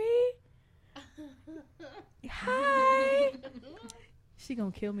 Mary. Hi. She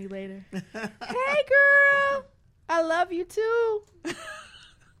gonna kill me later. Hey, girl. I love you too.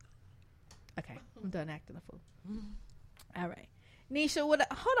 Okay, I'm done acting a fool. All right. Nisha,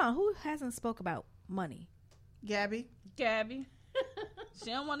 hold on. Who hasn't spoke about money? Gabby. She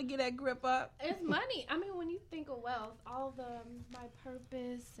don't want to get that grip up. It's money. I mean, when you think of wealth, all the my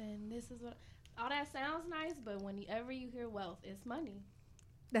purpose and this is what, all that sounds nice, but whenever you hear wealth, it's money.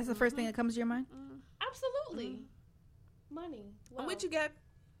 That's the first thing that comes to your mind? Absolutely. Money. I'm with you, Gabby.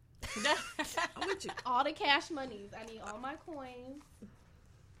 I'm with you. All the cash monies. I need all my coins.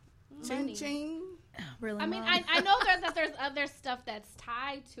 Money. Ching. Really? I mean, I know there's other stuff that's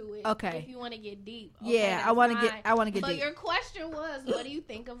tied to it. Okay. If you want to get deep. Yeah, I want to get But deep. your question was, what do you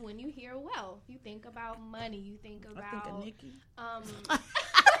think of when you hear wealth? You think about money. You think about. I think of Nikki.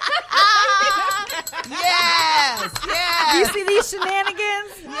 Yes. You see these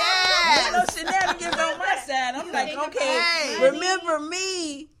shenanigans? There's no shenanigans on my side. I'm like, okay, remember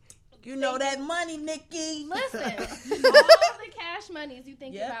me. You know that money, Nikki. Listen, all the cash monies you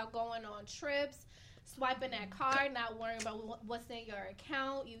think about going on trips, swiping that card, not worrying about what's in your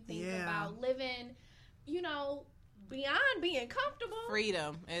account. You think about living, beyond being comfortable.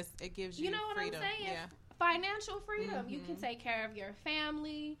 Freedom. It gives you, you know what freedom. I'm saying? Yeah. Financial freedom. You can take care of your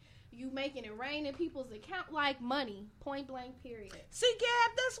family. You making it rain in people's account like money. Point blank, period. See,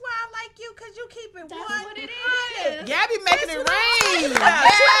 Gab, that's why I like you, because you keep it That's 100. what it is. Gabby making it rain. Wait a minute.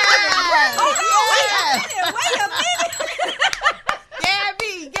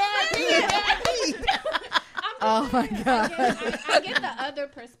 Gabby. Oh my God. I get the other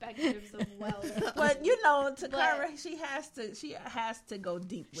perspectives of wealth. But Takara, she has to go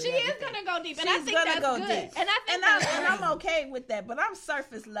deep with She everything. is gonna go deep, and She's I think gonna that's go good. deep. And I think and I'm okay with that, but I'm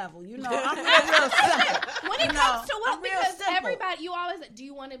surface level. I'm real simple. when it comes to wealth, I'm real because simple. everybody, you always, do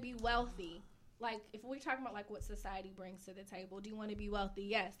you want to be wealthy? Like, if we're talking about like what society brings to the table, do you want to be wealthy?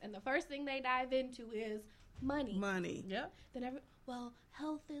 Yes. And the first thing they dive into is money. Yep. Then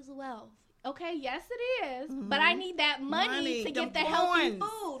health is wealth. Okay, yes it is, but I need that money to get the healthy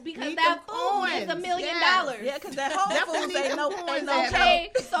food, because that food is $1 million. Yeah, because that whole foods ain't no Okay,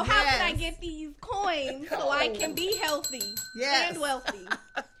 so how can I get these coins so I can be healthy and wealthy?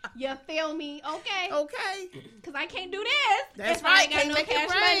 You feel me? Okay. Because I can't do this. That's if right. I ain't got Can't no make it cash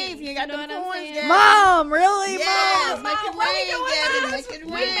rain money. if you ain't got know no what I'm coins, saying? Gabby. Mom, really? Yes, Mom? make it what we rain, doing Gabby. now? Make it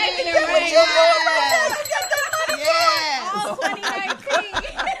We rain. making it rain. Yes. All 2019.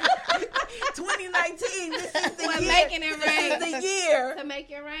 2019. This is the We're year. making it rain. This is the year To make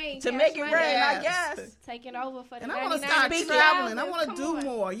it rain. to cash make it money. rain. I Yes. guess. Taking over for the And I want to 99 start traveling. I want to Come do on.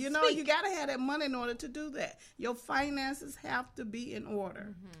 more. You got to have that money in order to do that. Your finances have to be in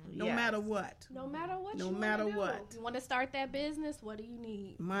order, no Yes. matter what. No matter what No you matter wanna do. what. You want to start that business? What do you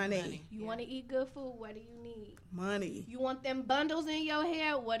need? Money. You want to eat good food? What do you need? Money. You want them bundles in your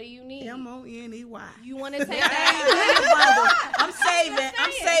hair? What do you need? MONEY. You want to take that? I'm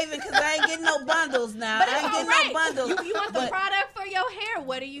saving because I ain't getting no bundles now. But I it's ain't getting all right. no bundles. You want the But product for your hair?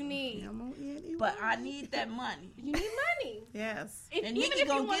 What do you need? MONEY. but I need that money. You need money. Yes. And Even Nikki if you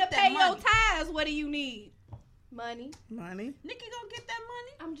gonna want get to that pay your money. tithes, what do you need? Money. Money. Nikki gonna get that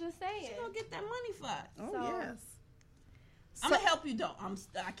money. I'm just saying. She gonna get that money for us. Oh, So- yes. I'm gonna help you though.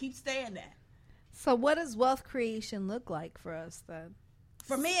 I keep saying that. So what does wealth creation look like for us then?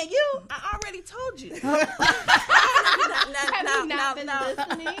 For me and you, I already told you. Have you not been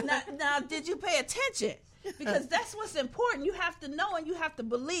listening? Now, did you pay attention? Because that's what's important. You have to know and you have to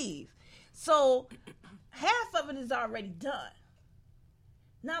believe. So half of it is already done.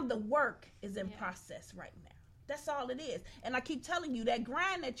 Now the work is in process right now. That's all it is. And I keep telling you, that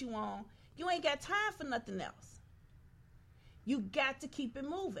grind that you on, you ain't got time for nothing else. You got to keep it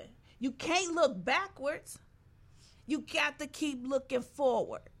moving. You can't look backwards. You got to keep looking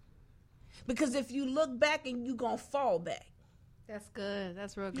forward. Because if you look back and you going to fall back. That's good.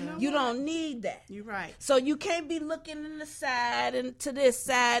 That's real good. You don't need that. You're right. So you can't be looking in the side and to this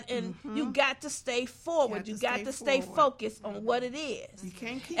side, and you got to stay forward. You got to stay focused on what it is. You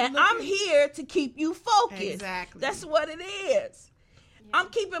can't keep And looking. I'm here to keep you focused. Exactly. That's what it is. I'm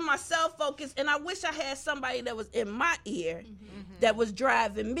keeping myself focused, and I wish I had somebody that was in my ear that was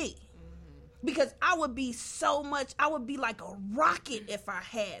driving me. Because I would be I would be like a rocket if I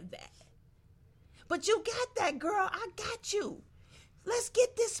had that. But you got that, girl. I got you. Let's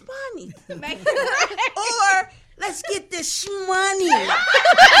get this money. Or let's get this money. And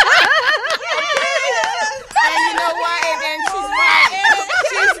you know what? And she's right.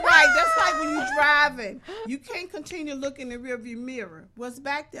 She's right. That's like when you're driving. You can't continue looking in the rearview mirror. What's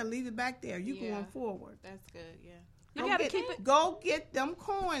back there, leave it back there. You going forward. That's good. Yeah. You gotta keep it. Go get them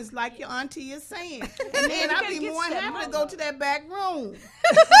coins like your auntie is saying. And then I'll be more happy to go to that back room.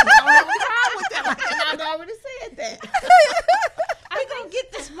 I don't have a problem with that. And I've already said that. I gonna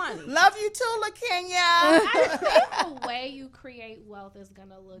get this money. Love you too, LaKenya. I think the way you create wealth is going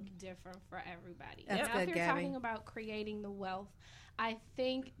to look different for everybody. That's now, good, if you're Gabby. talking about creating the wealth, I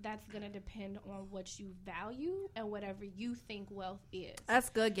think that's going to depend on what you value and whatever you think wealth is. That's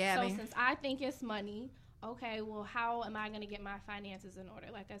good, Gabby. So since I think it's money, okay, well, how am I going to get my finances in order?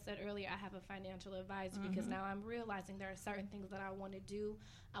 Like I said earlier, I have a financial advisor because now I'm realizing there are certain things that I want to do.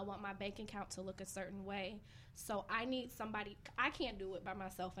 I want my bank account to look a certain way. So I need somebody. I can't do it by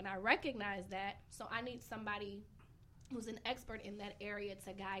myself, and I recognize that. So I need somebody who's an expert in that area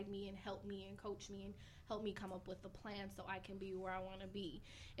to guide me and help me and coach me and help me come up with a plan so I can be where I want to be.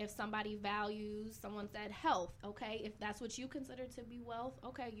 If somebody values, someone said health, okay, if that's what you consider to be wealth,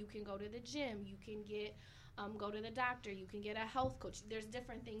 okay, you can go to the gym, you can get go to the doctor, you can get a health coach. There's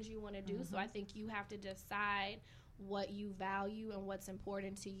different things you want to do. So I think you have to decide what you value and what's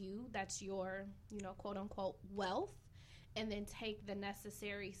important to you. That's your, quote unquote wealth. And then take the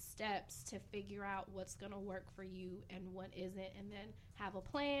necessary steps to figure out what's going to work for you and what isn't. And then have a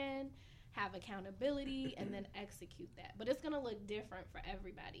plan, have accountability, and then execute that. But it's going to look different for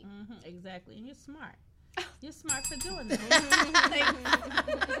everybody. Exactly. And you're smart. You're smart for doing that.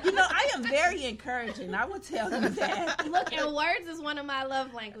 I am very encouraging. I will tell you that. Look, and words is one of my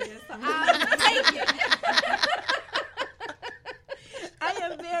love languages. So I'll take it. I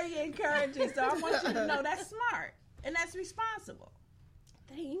am very encouraging. So I want you to know that's smart. And that's responsible.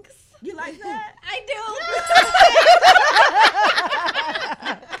 Thanks. You like that? I do.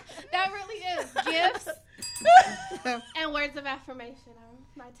 That really is. Gifts and words of affirmation are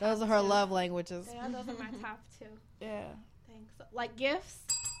my top Those are her two. love languages. Yeah, those are my top two. Yeah. Thanks. Like gifts.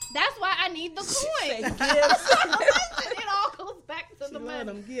 That's why I need the Say coin. gifts. It all goes back to She the love money.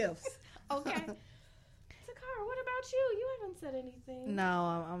 them gifts. Okay. Takara, what about you? You haven't said anything.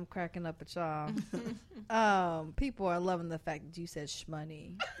 No, I'm cracking up at y'all. People are loving the fact that you said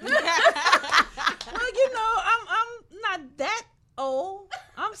shmoney. Well, I'm not that old.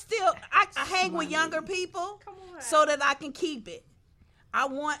 I'm still, I hang with younger people Come on. so that I can keep it. I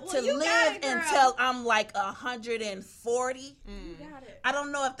want to you got live it, girl. until I'm like 140. You got it. I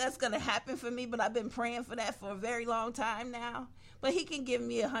don't know if that's going to happen for me, but I've been praying for that for a very long time now. But he can give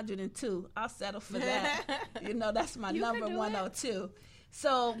me 102. I'll settle for that. That's my You number can do 102.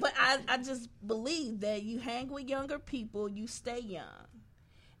 So, but I just believe that you hang with younger people, you stay young.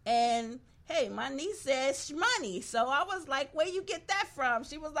 And hey, my niece says shmoney. So I was like, where you get that from?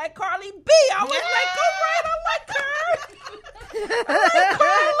 She was like, Carly B. I was like, all right, I'm like, Carly.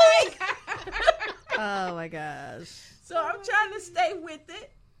 Oh my gosh. So I'm trying to stay with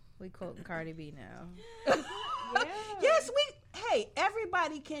it. We quoting Cardi B now. Yes, hey,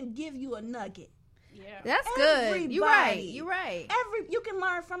 everybody can give you a nugget. Yeah. That's good. You're right. Everybody. You're right. You can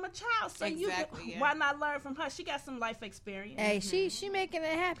learn from a child, so Exactly, yeah. why not learn from her? She got some life experience. Hey, she making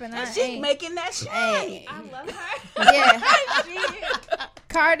it happen. And I she ain't- making that shine. Hey. I love her. Yeah. She is.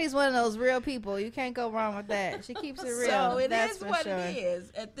 Cardi's one of those real people. You can't go wrong with that. She keeps it real. So it That's is for what sure. it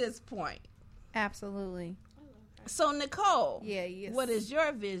is at this point. Absolutely. So Nicole, Yeah, yes. what is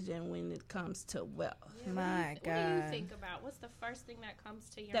your vision when it comes to wealth? My What do you God. think about? What's the first thing that comes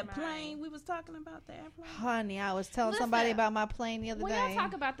to your That mind? plane we was talking about, the airplane. Honey, I was telling Listen, somebody about my plane the other When day. y'all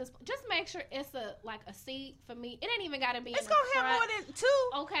talk about this, just make sure it's a seat for me. It ain't even got to be. It's in the gonna have front. more than two.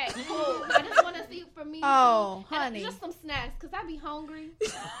 Okay, cool. I just want a seat for me. Oh, too. And honey. just some snacks because I be hungry.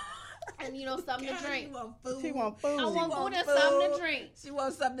 And something to drink. She want food. She want food. I want want food and food. something to drink, She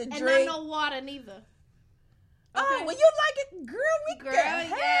wants something to and drink. not no water neither. Oh, Okay. well, you like it, girl. We Girl, can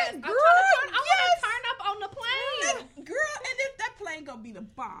yes. have, I girl. want to turn up on the plane. Girl, and if that plane gonna be the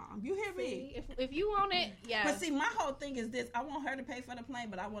bomb, you hear me? See, if you want it, yeah. But see, my whole thing is this: I want her to pay for the plane,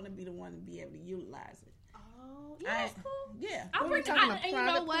 but I want to be the one to be able to utilize it. Oh, yeah, that's cool. Yeah. I'll we bring talking and a you know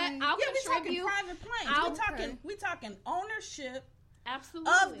private what? plane? I'll Yeah, we talking contribute. private planes. I'll- We talking ownership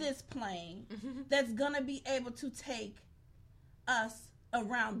Absolutely. of this plane that's gonna be able to take us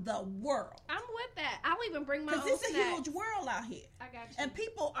around the world. I'm with that. I'll even bring my own Because it's a snacks. huge world out here. I got you. And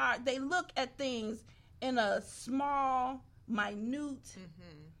people they look at things in a small, minute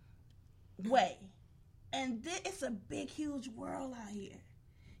way. And it's a big, huge world out here.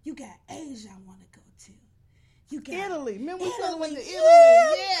 You got Asia I want to go to. You got Italy. Remember we Italy. went to Italy?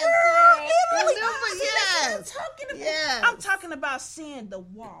 Yeah, Yes, girl, girl. Italy. Remember? See, that's what I'm Yes. talking about. Yes. I'm talking about seeing the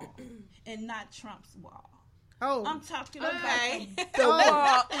wall and not Trump's wall. Oh, I'm talking about Okay. the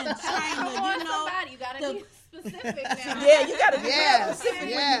wall in Come China. on, You know, somebody. You gotta the- be specific now. yeah, you gotta be Yes, real specific when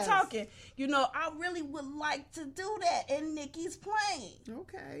yes. you're talking. I really would like to do that in Nikki's plane.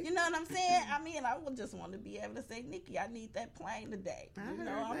 okay. You know what I'm saying? I mean, I would just want to be able to say, Nikki, I need that plane today. I I'm heard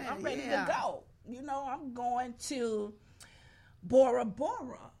that, ready yeah. to go. I'm going to Bora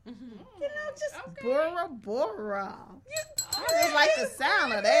Bora. Just Bora Bora. you- I just like the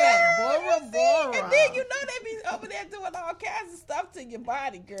sound of that. Bora Bora. And then they be over there doing all kinds of stuff to your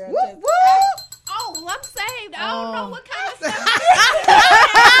body, girl. Whoop, Just- whoop. Oh, well, I'm saved. I don't know Oh. what kind of stuff.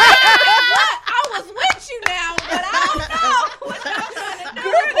 I was with you now, but I don't know what I'm trying to do.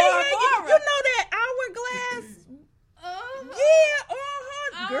 Girl, Bora you Bora. know that hourglass? Uh-huh. Yeah,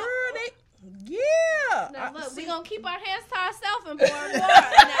 girl, yeah. Now look, See, we gonna keep our hands to ourselves and Bora Bora.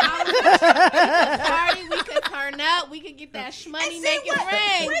 Now, we could party, we could turn up, we could get that shmoney, and make see it what-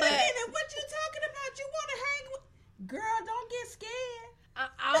 rain. Wait a But minute, what you talking about? You want to hang with? Girl, don't get scared. I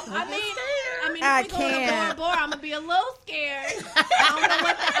mean, I if we go to Bora can't. Bora, I'm gonna be a little scared. I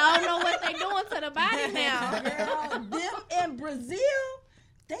don't know what they doing to the body now. Girl, them in Brazil,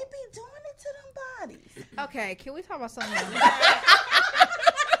 they be doing it to them bodies. Okay, can we talk about something else?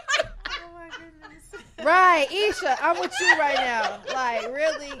 Right, Isha, I'm with you right now. Like,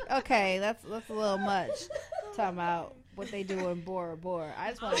 really? Okay, that's a little much. Talking about what they do in Bora Bora. I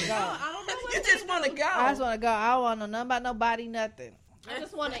just want to go. I don't know what You just want to go. I just want to go. I don't want to know nothing about nobody, nothing. I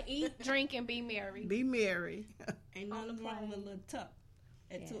just want to eat, drink, and be merry. Be merry. Ain't nothing wrong with a little tuck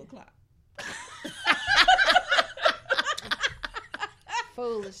at 2 o'clock.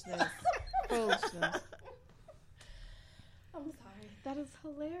 Foolishness. Foolishness. I'm sorry. That is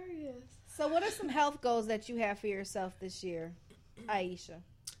hilarious. So, what are some health goals that you have for yourself this year, Aisha?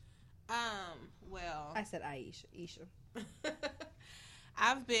 Well, I said Aisha. Isha.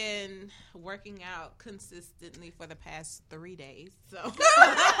 I've been working out consistently for the past 3 days. So 3 days.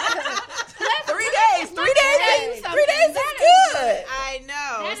 3 days. 3 days is good. I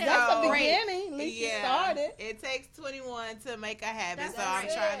know. That is That's so, the great. beginning. At least you started. It takes 21 to make a habit, That's so I'm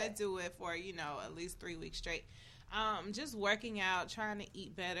great. trying to do it for at least 3 weeks straight. Just working out, trying to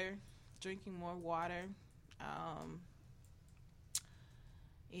eat better, drinking more water.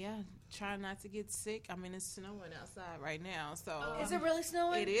 Trying not to get sick. I mean, it's snowing outside right now, so Is it really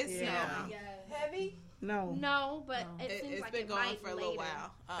snowing? it is Yeah. snowing. Heavy? No. No, but it seems It's like been it going might for a later. little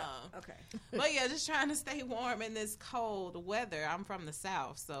while. Okay. But yeah, just trying to stay warm in this cold weather. I'm from the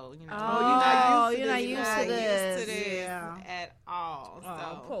South, so you're not you're not used used to to this. used to this. this Yeah. at all.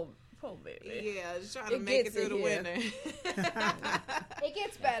 So Poor baby. yeah, just trying to It make it gets through it the here. winter. It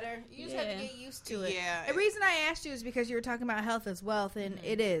gets better. You just have to Yeah. get used to it. Yeah. The reason I asked you is because you were talking about health as wealth, and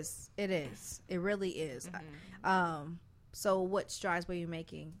it is. It is. It really is. So what strides were you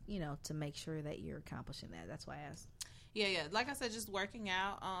making, to make sure that you're accomplishing that? That's why I asked. Yeah. Like I said, just working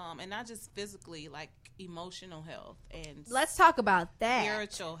out, and not just physically, like emotional health and Let's talk about that.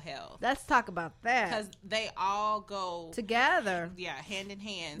 spiritual health. Let's talk about that. Because they all go Together. hand in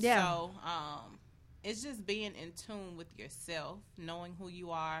hand. Yeah. So it's just being in tune with yourself, knowing who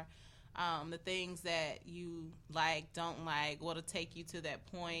you are, the things that you like, don't like, what'll take you to that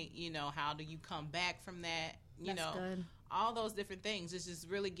point, how do you come back from that, That's good. all those different things. It's just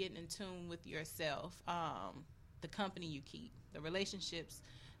really getting in tune with yourself, the company you keep, the relationships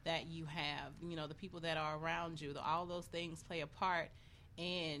that you have, the people that are around you, all those things play a part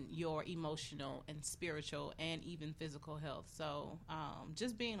in your emotional and spiritual and even physical health. So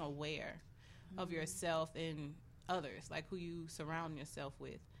just being aware of yourself and others, like who you surround yourself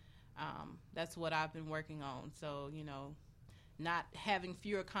with. That's what I've been working on. So, not having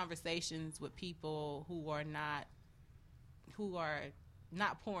fewer conversations with people who are not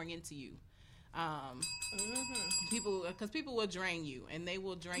pouring into you. People will drain you, and they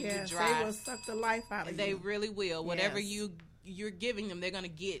will drain you dry. They will suck the life out of you. They really will. Whatever Yes. you're giving them, they're going to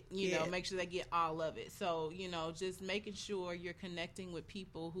get, make sure they get all of it. So, just making sure you're connecting with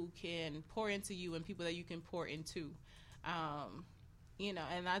people who can pour into you and people that you can pour into.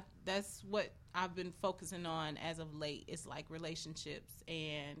 And that's what I've been focusing on as of late. It's like relationships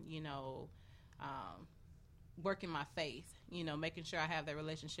and, working my faith, making sure I have that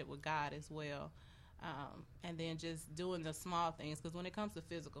relationship with God as well. And then just doing the small things, because when it comes to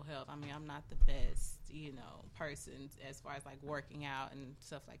physical health, I mean, I'm not the best, person as far as like working out and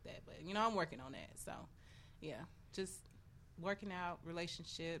stuff like that. But, I'm working on that. So, yeah, just working out,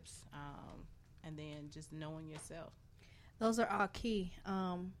 relationships, and then just knowing yourself. Those are all key.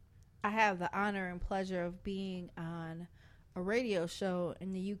 I have the honor and pleasure of being on a radio show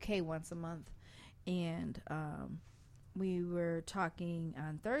in the UK once a month. And we were talking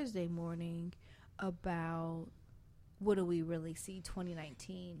on Thursday morning about what do we really see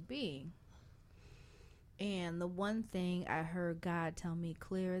 2019 being. And the one thing I heard God tell me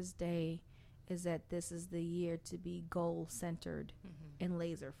clear as day is that this is the year to be goal-centered and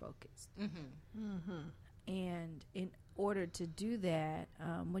laser-focused. And in order to do that,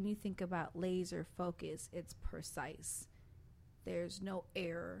 when you think about laser focus, it's precise. There's no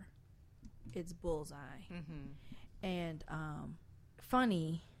error. It's bullseye. And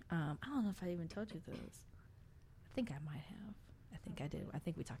funny, I don't know if I even told you this. I think I might have. I think I did. I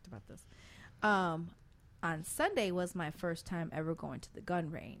think we talked about this. On Sunday was my first time ever going to the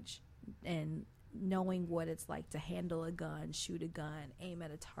gun range and knowing what it's like to handle a gun, shoot a gun, aim at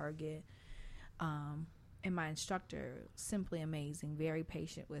a target. And my instructor, simply amazing, very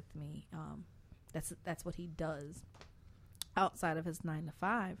patient with me. That's what he does outside of his 9 to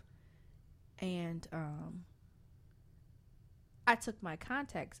 5. And I took my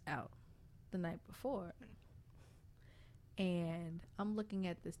contacts out the night before. And I'm looking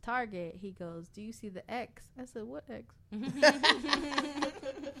at this target. He goes, "Do you see the X?" I said, "What X?" I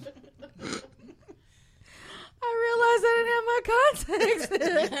realized I didn't have my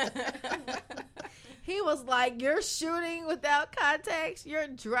contacts. He was like, "You're shooting without contacts. You're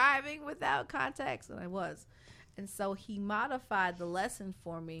driving without contacts." And I was. And so he modified the lesson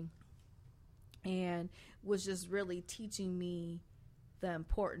for me and was just really teaching me the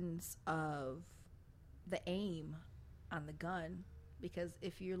importance of the aim on the gun. Because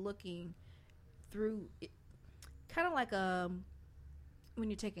if you're looking through, kind of like when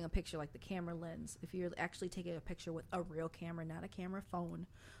you're taking a picture, like the camera lens, if you're actually taking a picture with a real camera, not a camera phone,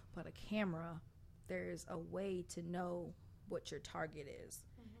 but a camera, there's a way to know what your target is.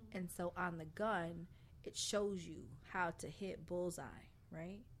 And so on the gun, it shows you how to hit bullseye,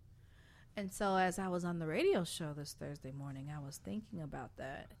 right? And so as I was on the radio show this Thursday morning, I was thinking about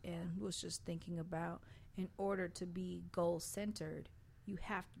that and was just thinking about, in order to be goal-centered, you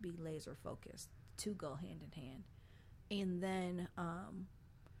have to be laser-focused to go hand in hand. And then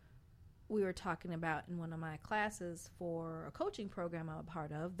we were talking about in one of my classes for a coaching program I'm a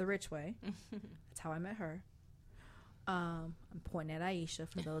part of, The Rich Way. That's how I met her. I'm pointing at Aisha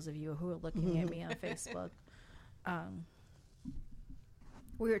for those of you who are looking at me on Facebook.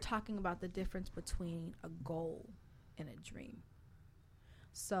 We were talking about the difference between a goal and a dream.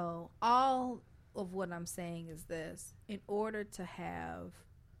 So all of what I'm saying is this: in order to have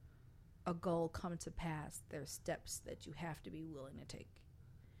a goal come to pass, there's steps that you have to be willing to take.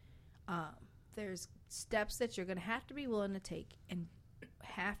 There's steps that you're going to have to be willing to take and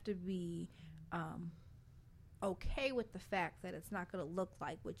have to be okay with the fact that it's not going to look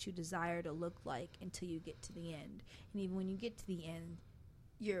like what you desire to look like until you get to the end. And even when you get to the end,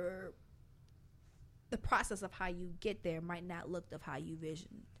 the process of how you get there might not look of how you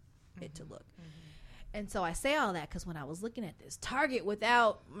visioned it to look. And so I say all that because when I was looking at this target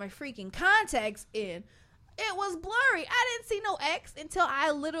without my freaking contacts in, it was blurry. I didn't see no X until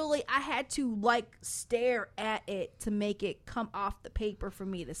I had to stare at it to make it come off the paper for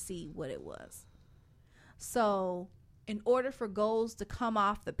me to see what it was. So in order for goals to come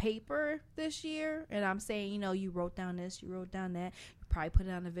off the paper this year, and I'm saying, you wrote down this, you wrote down that, you probably put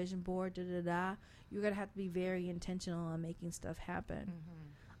it on a vision board, you're going to have to be very intentional on making stuff happen.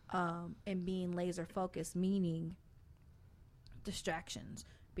 And being laser focused, meaning distractions,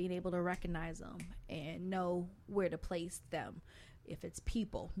 being able to recognize them and know where to place them. If it's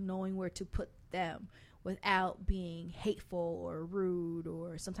people, knowing where to put them without being hateful or rude,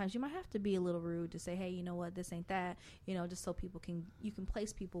 or sometimes you might have to be a little rude to say, hey, you know what, this ain't that, just so you can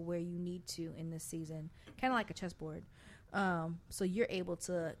place people where you need to in this season, kind of like a chessboard. So you're able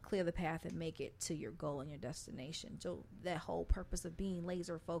to clear the path and make it to your goal and your destination. So that whole purpose of being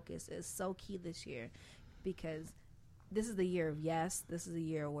laser focused is so key this year, because this is the year of yes. This is a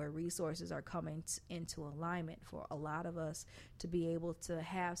year where resources are coming into alignment for a lot of us to be able to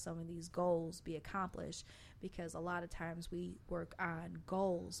have some of these goals be accomplished, because a lot of times we work on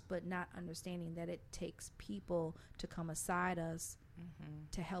goals but not understanding that it takes people to come aside us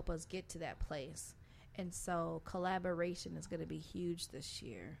to help us get to that place. And so collaboration is going to be huge this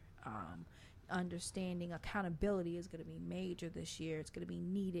year. Understanding accountability is going to be major this year. It's going to be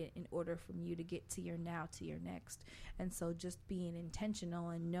needed in order for you to get to your now, to your next. And so just being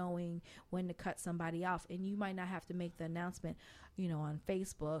intentional and knowing when to cut somebody off. And you might not have to make the announcement, on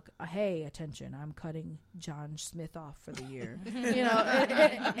Facebook, hey, attention, I'm cutting John Smith off for the year.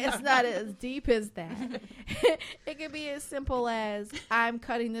 It's not as deep as that. It could be as simple as I'm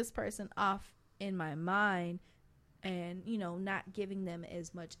cutting this person off in my mind, and not giving them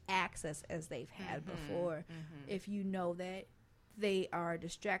as much access as they've had before. If you know that they are a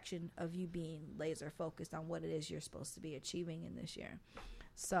distraction of you being laser focused on what it is you're supposed to be achieving in this year.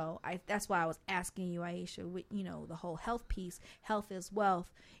 So that's why I was asking you, Aisha, with the whole health piece. Health is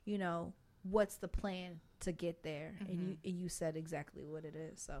wealth. What's the plan to get there? And you said exactly what it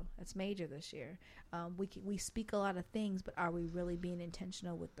is. So that's major this year. We speak a lot of things, but are we really being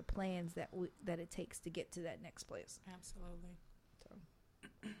intentional with the plans that it takes to get to that next place? Absolutely. So,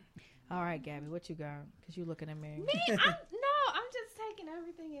 all right, Gabby, what you got? Because you're looking at me. I'm just taking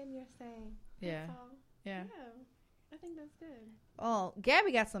everything in you're saying. Yeah. Yeah. I think that's good. Oh,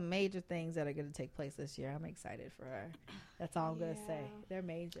 Gabby got some major things that are going to take place this year. I'm excited for her. That's all I'm going to say. They're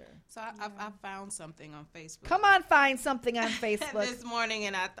major. So I found something on Facebook. Come on, find something on Facebook. This morning,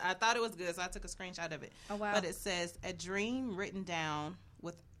 and I thought it was good, so I took a screenshot of it. Oh, wow. But it says, a dream written down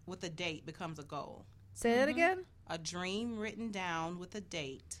with a date becomes a goal. Say that again? A dream written down with a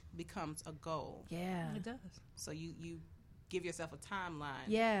date becomes a goal. Yeah. It does. So you give yourself a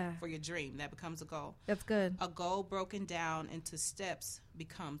timeline for your dream. That becomes a goal. That's good. A goal broken down into steps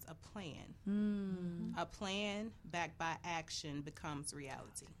becomes a plan. A plan backed by action becomes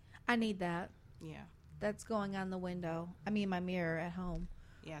reality. I need that. Yeah. That's going on the window. My mirror at home.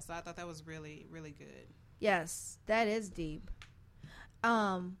 Yeah, so I thought that was really, really good. Yes, that is deep.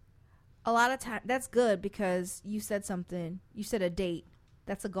 A lot of time that's good, because you said something. You said a date.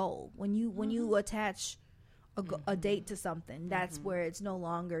 That's a goal. When you attach a date to something, that's where it's no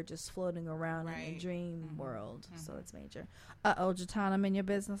longer just floating around in a dream world. So it's major. Jatan, I'm in your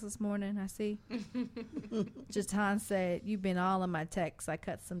business this morning, I see. Jatan said, you've been all in my texts. I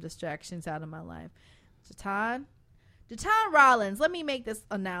cut some distractions out of my life. Jatan Rollins, let me make this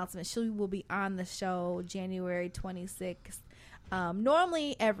announcement. She will be on the show January 26th.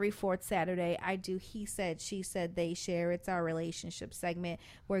 Normally every fourth Saturday I do He Said, She Said, They Share. It's our relationship segment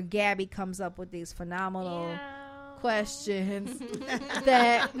where Gabby comes up with these phenomenal questions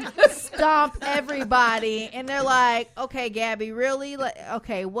that stomp everybody, and they're like, okay, Gabby, really? Like,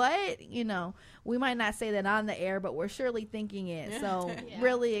 okay, what? We might not say that on the air, but we're surely thinking it. So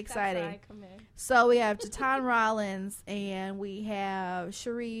really exciting. So we have Jatan Rollins and we have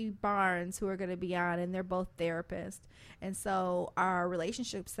Cherie Barnes, who are going to be on, and they're both therapists. And so our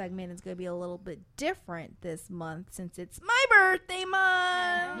relationship segment is going to be a little bit different this month since it's my birthday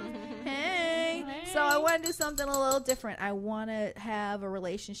month. Hey. So I want to do something a little different. I want to have a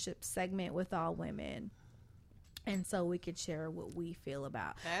relationship segment with all women. And so we could share what we feel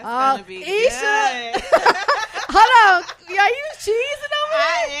about. That's going to be Isha. good. Hold on. Are you cheesing over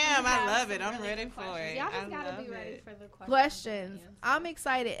I am. I love it. I'm ready for it. Y'all just I got to love be ready it. for the questions. I'm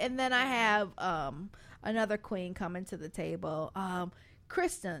excited. And then I have another queen coming to the table.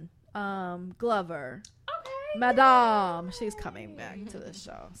 Kristen Glover. Okay. Madame. She's coming back to the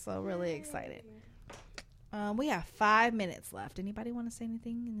show. So really excited. We have 5 minutes left. Anybody want to say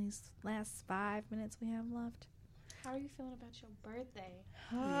anything in these last 5 minutes we have left? How are you feeling about your birthday?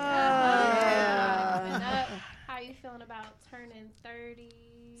 Yeah. How are you feeling about turning 30?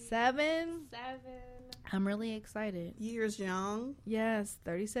 7. I'm really excited. Years young. Yes,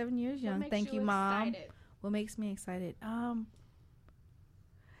 37 years young. What makes Thank you, you Mom. excited? What makes me excited?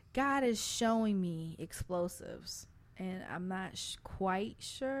 God is showing me explosives, and I'm not quite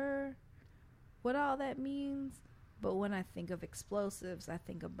sure what all that means. But when I think of explosives, I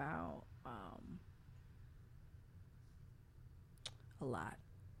think about a lot.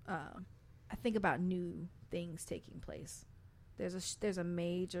 I think about new things taking place. There's a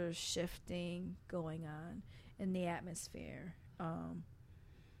major shifting going on in the atmosphere.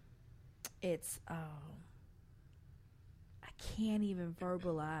 It's I can't even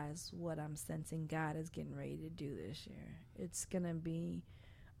verbalize what I'm sensing God is getting ready to do this year. It's gonna be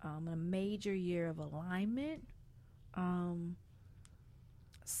a major year of alignment.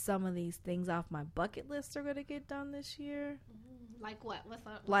 Some of these things off my bucket list are gonna get done this year. Like what? What's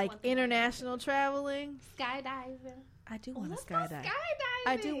up? Like international traveling. Skydiving. I do want to Let's go skydive. skydiving.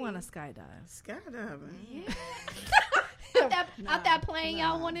 I do want to skydive. Skydiving. Yeah. Out that plane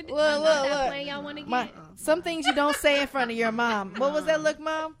y'all wanted to Look. that plane y'all want to get. Some things you don't say in front of your mom. What was that look,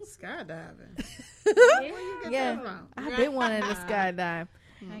 Mom? Skydiving. Yeah, I've been wanting to skydive.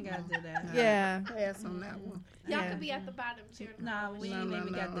 I ain't gotta do that. Yeah. Pass on that one. Y'all Yeah. could be at the bottom chair. Nah, we No, ain't no,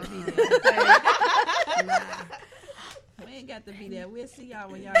 even no, got to be uh-uh. there. We ain't got to be there. We'll see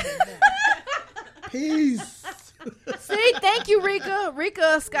y'all when y'all get back. Peace. See, thank you, Rika.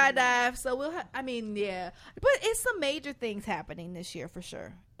 Rika skydive. So yeah. But it's some major things happening this year for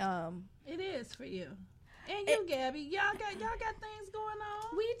sure. It is for you. And you, Gabby, y'all got things going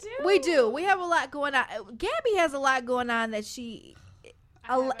on. We do. We have a lot going on. Gabby has a lot going on that she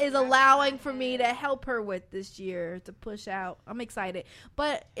is allowing for me to help her with this year to push out. I'm excited.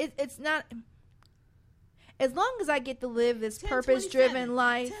 But it's not... As long as I get to live this purpose-driven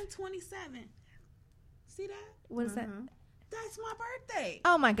life... 10/27. See that? What is that? That's my birthday.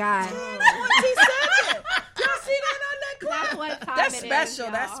 Oh, my God. 10/27. Y'all see that on that clock? That's what time That's it special.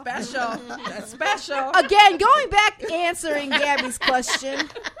 is, That's y'all. special. That's special. Again, going back answering Gabby's question,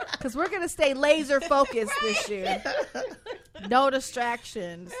 because we're going to stay laser focused this year. No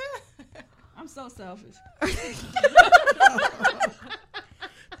distractions. I'm so selfish.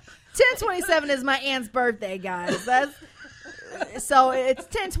 10/27 is my aunt's birthday, guys. So it's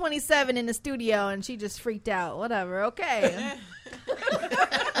 10/27 in the studio, and she just freaked out. Whatever. Okay.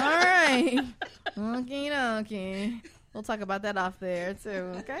 All right. Okay. We'll talk about that off there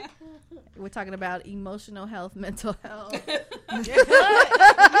too. Okay. We're talking about emotional health, mental health. You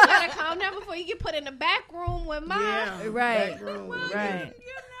gotta calm down before you get put in the back room with Mom. Yeah. Right. Back room. Right.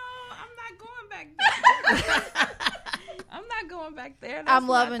 I'm not going back there. I'm not going back there. That's I'm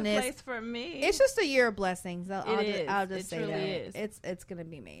loving not the this. place for me. It's just a year of blessings. I'll is. just It say truly that. is. It's gonna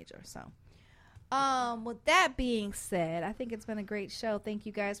be major. So, with that being said, I think it's been a great show. Thank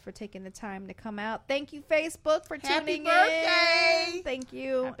you guys for taking the time to come out. Thank you, Facebook, for tuning in. Thank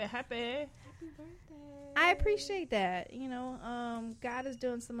you. happy. I appreciate that. God is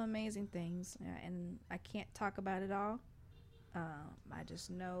doing some amazing things, and I can't talk about it all. I just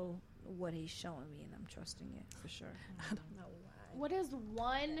know what He's showing me, and I'm trusting it for sure. I don't know why. What is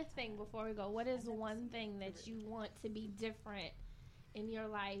one thing, before we go, what is one thing that you want to be different in your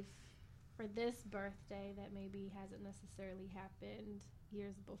life for this birthday that maybe hasn't necessarily happened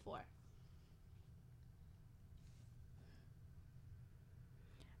years before?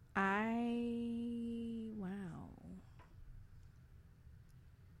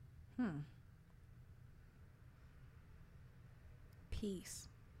 Peace.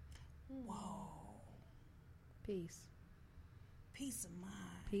 Whoa. Peace. Peace of mind.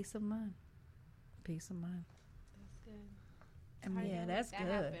 Peace of mind. Peace of mind. That's good. Yeah, that's good.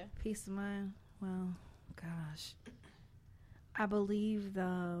 Happen? Peace of mind. Well, gosh. I believe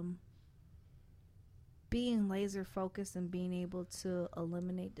being laser focused and being able to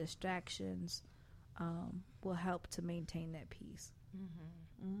eliminate distractions will help to maintain that peace.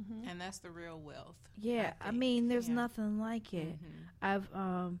 And that's the real wealth. Yeah, I think. mean, there's Yeah. nothing like it. Mhm. I've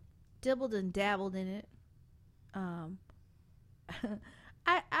dibbled and dabbled in it.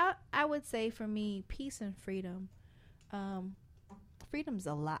 I would say for me, peace and freedom. Freedom's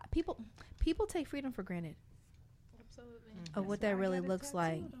a lot. People take freedom for granted. Absolutely. Of what that really looks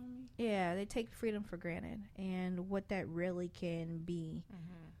like. Yeah, they take freedom for granted, and what that really can be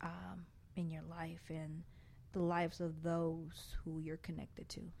in your life and the lives of those who you're connected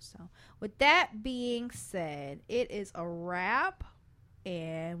to. So, with that being said, it is a wrap,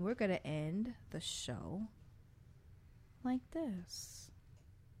 and we're going to end the show like this.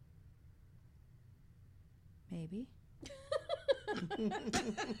 Maybe.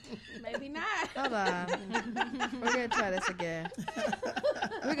 Maybe not. Hold on. We're going to try this again.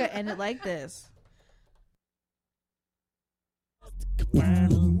 We're going to end it like this.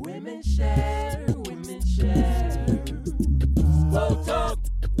 Women share, women share.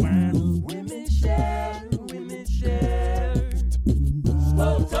 Women share, women share.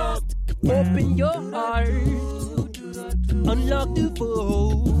 Open your heart, unlock the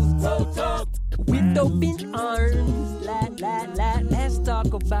vault. With open arms, let's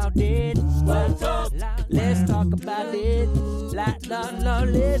talk about it. Let's talk about it.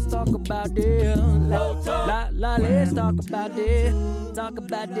 Let's talk about it. Let's talk about it. Talk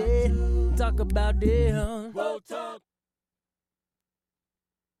about it. Talk about it.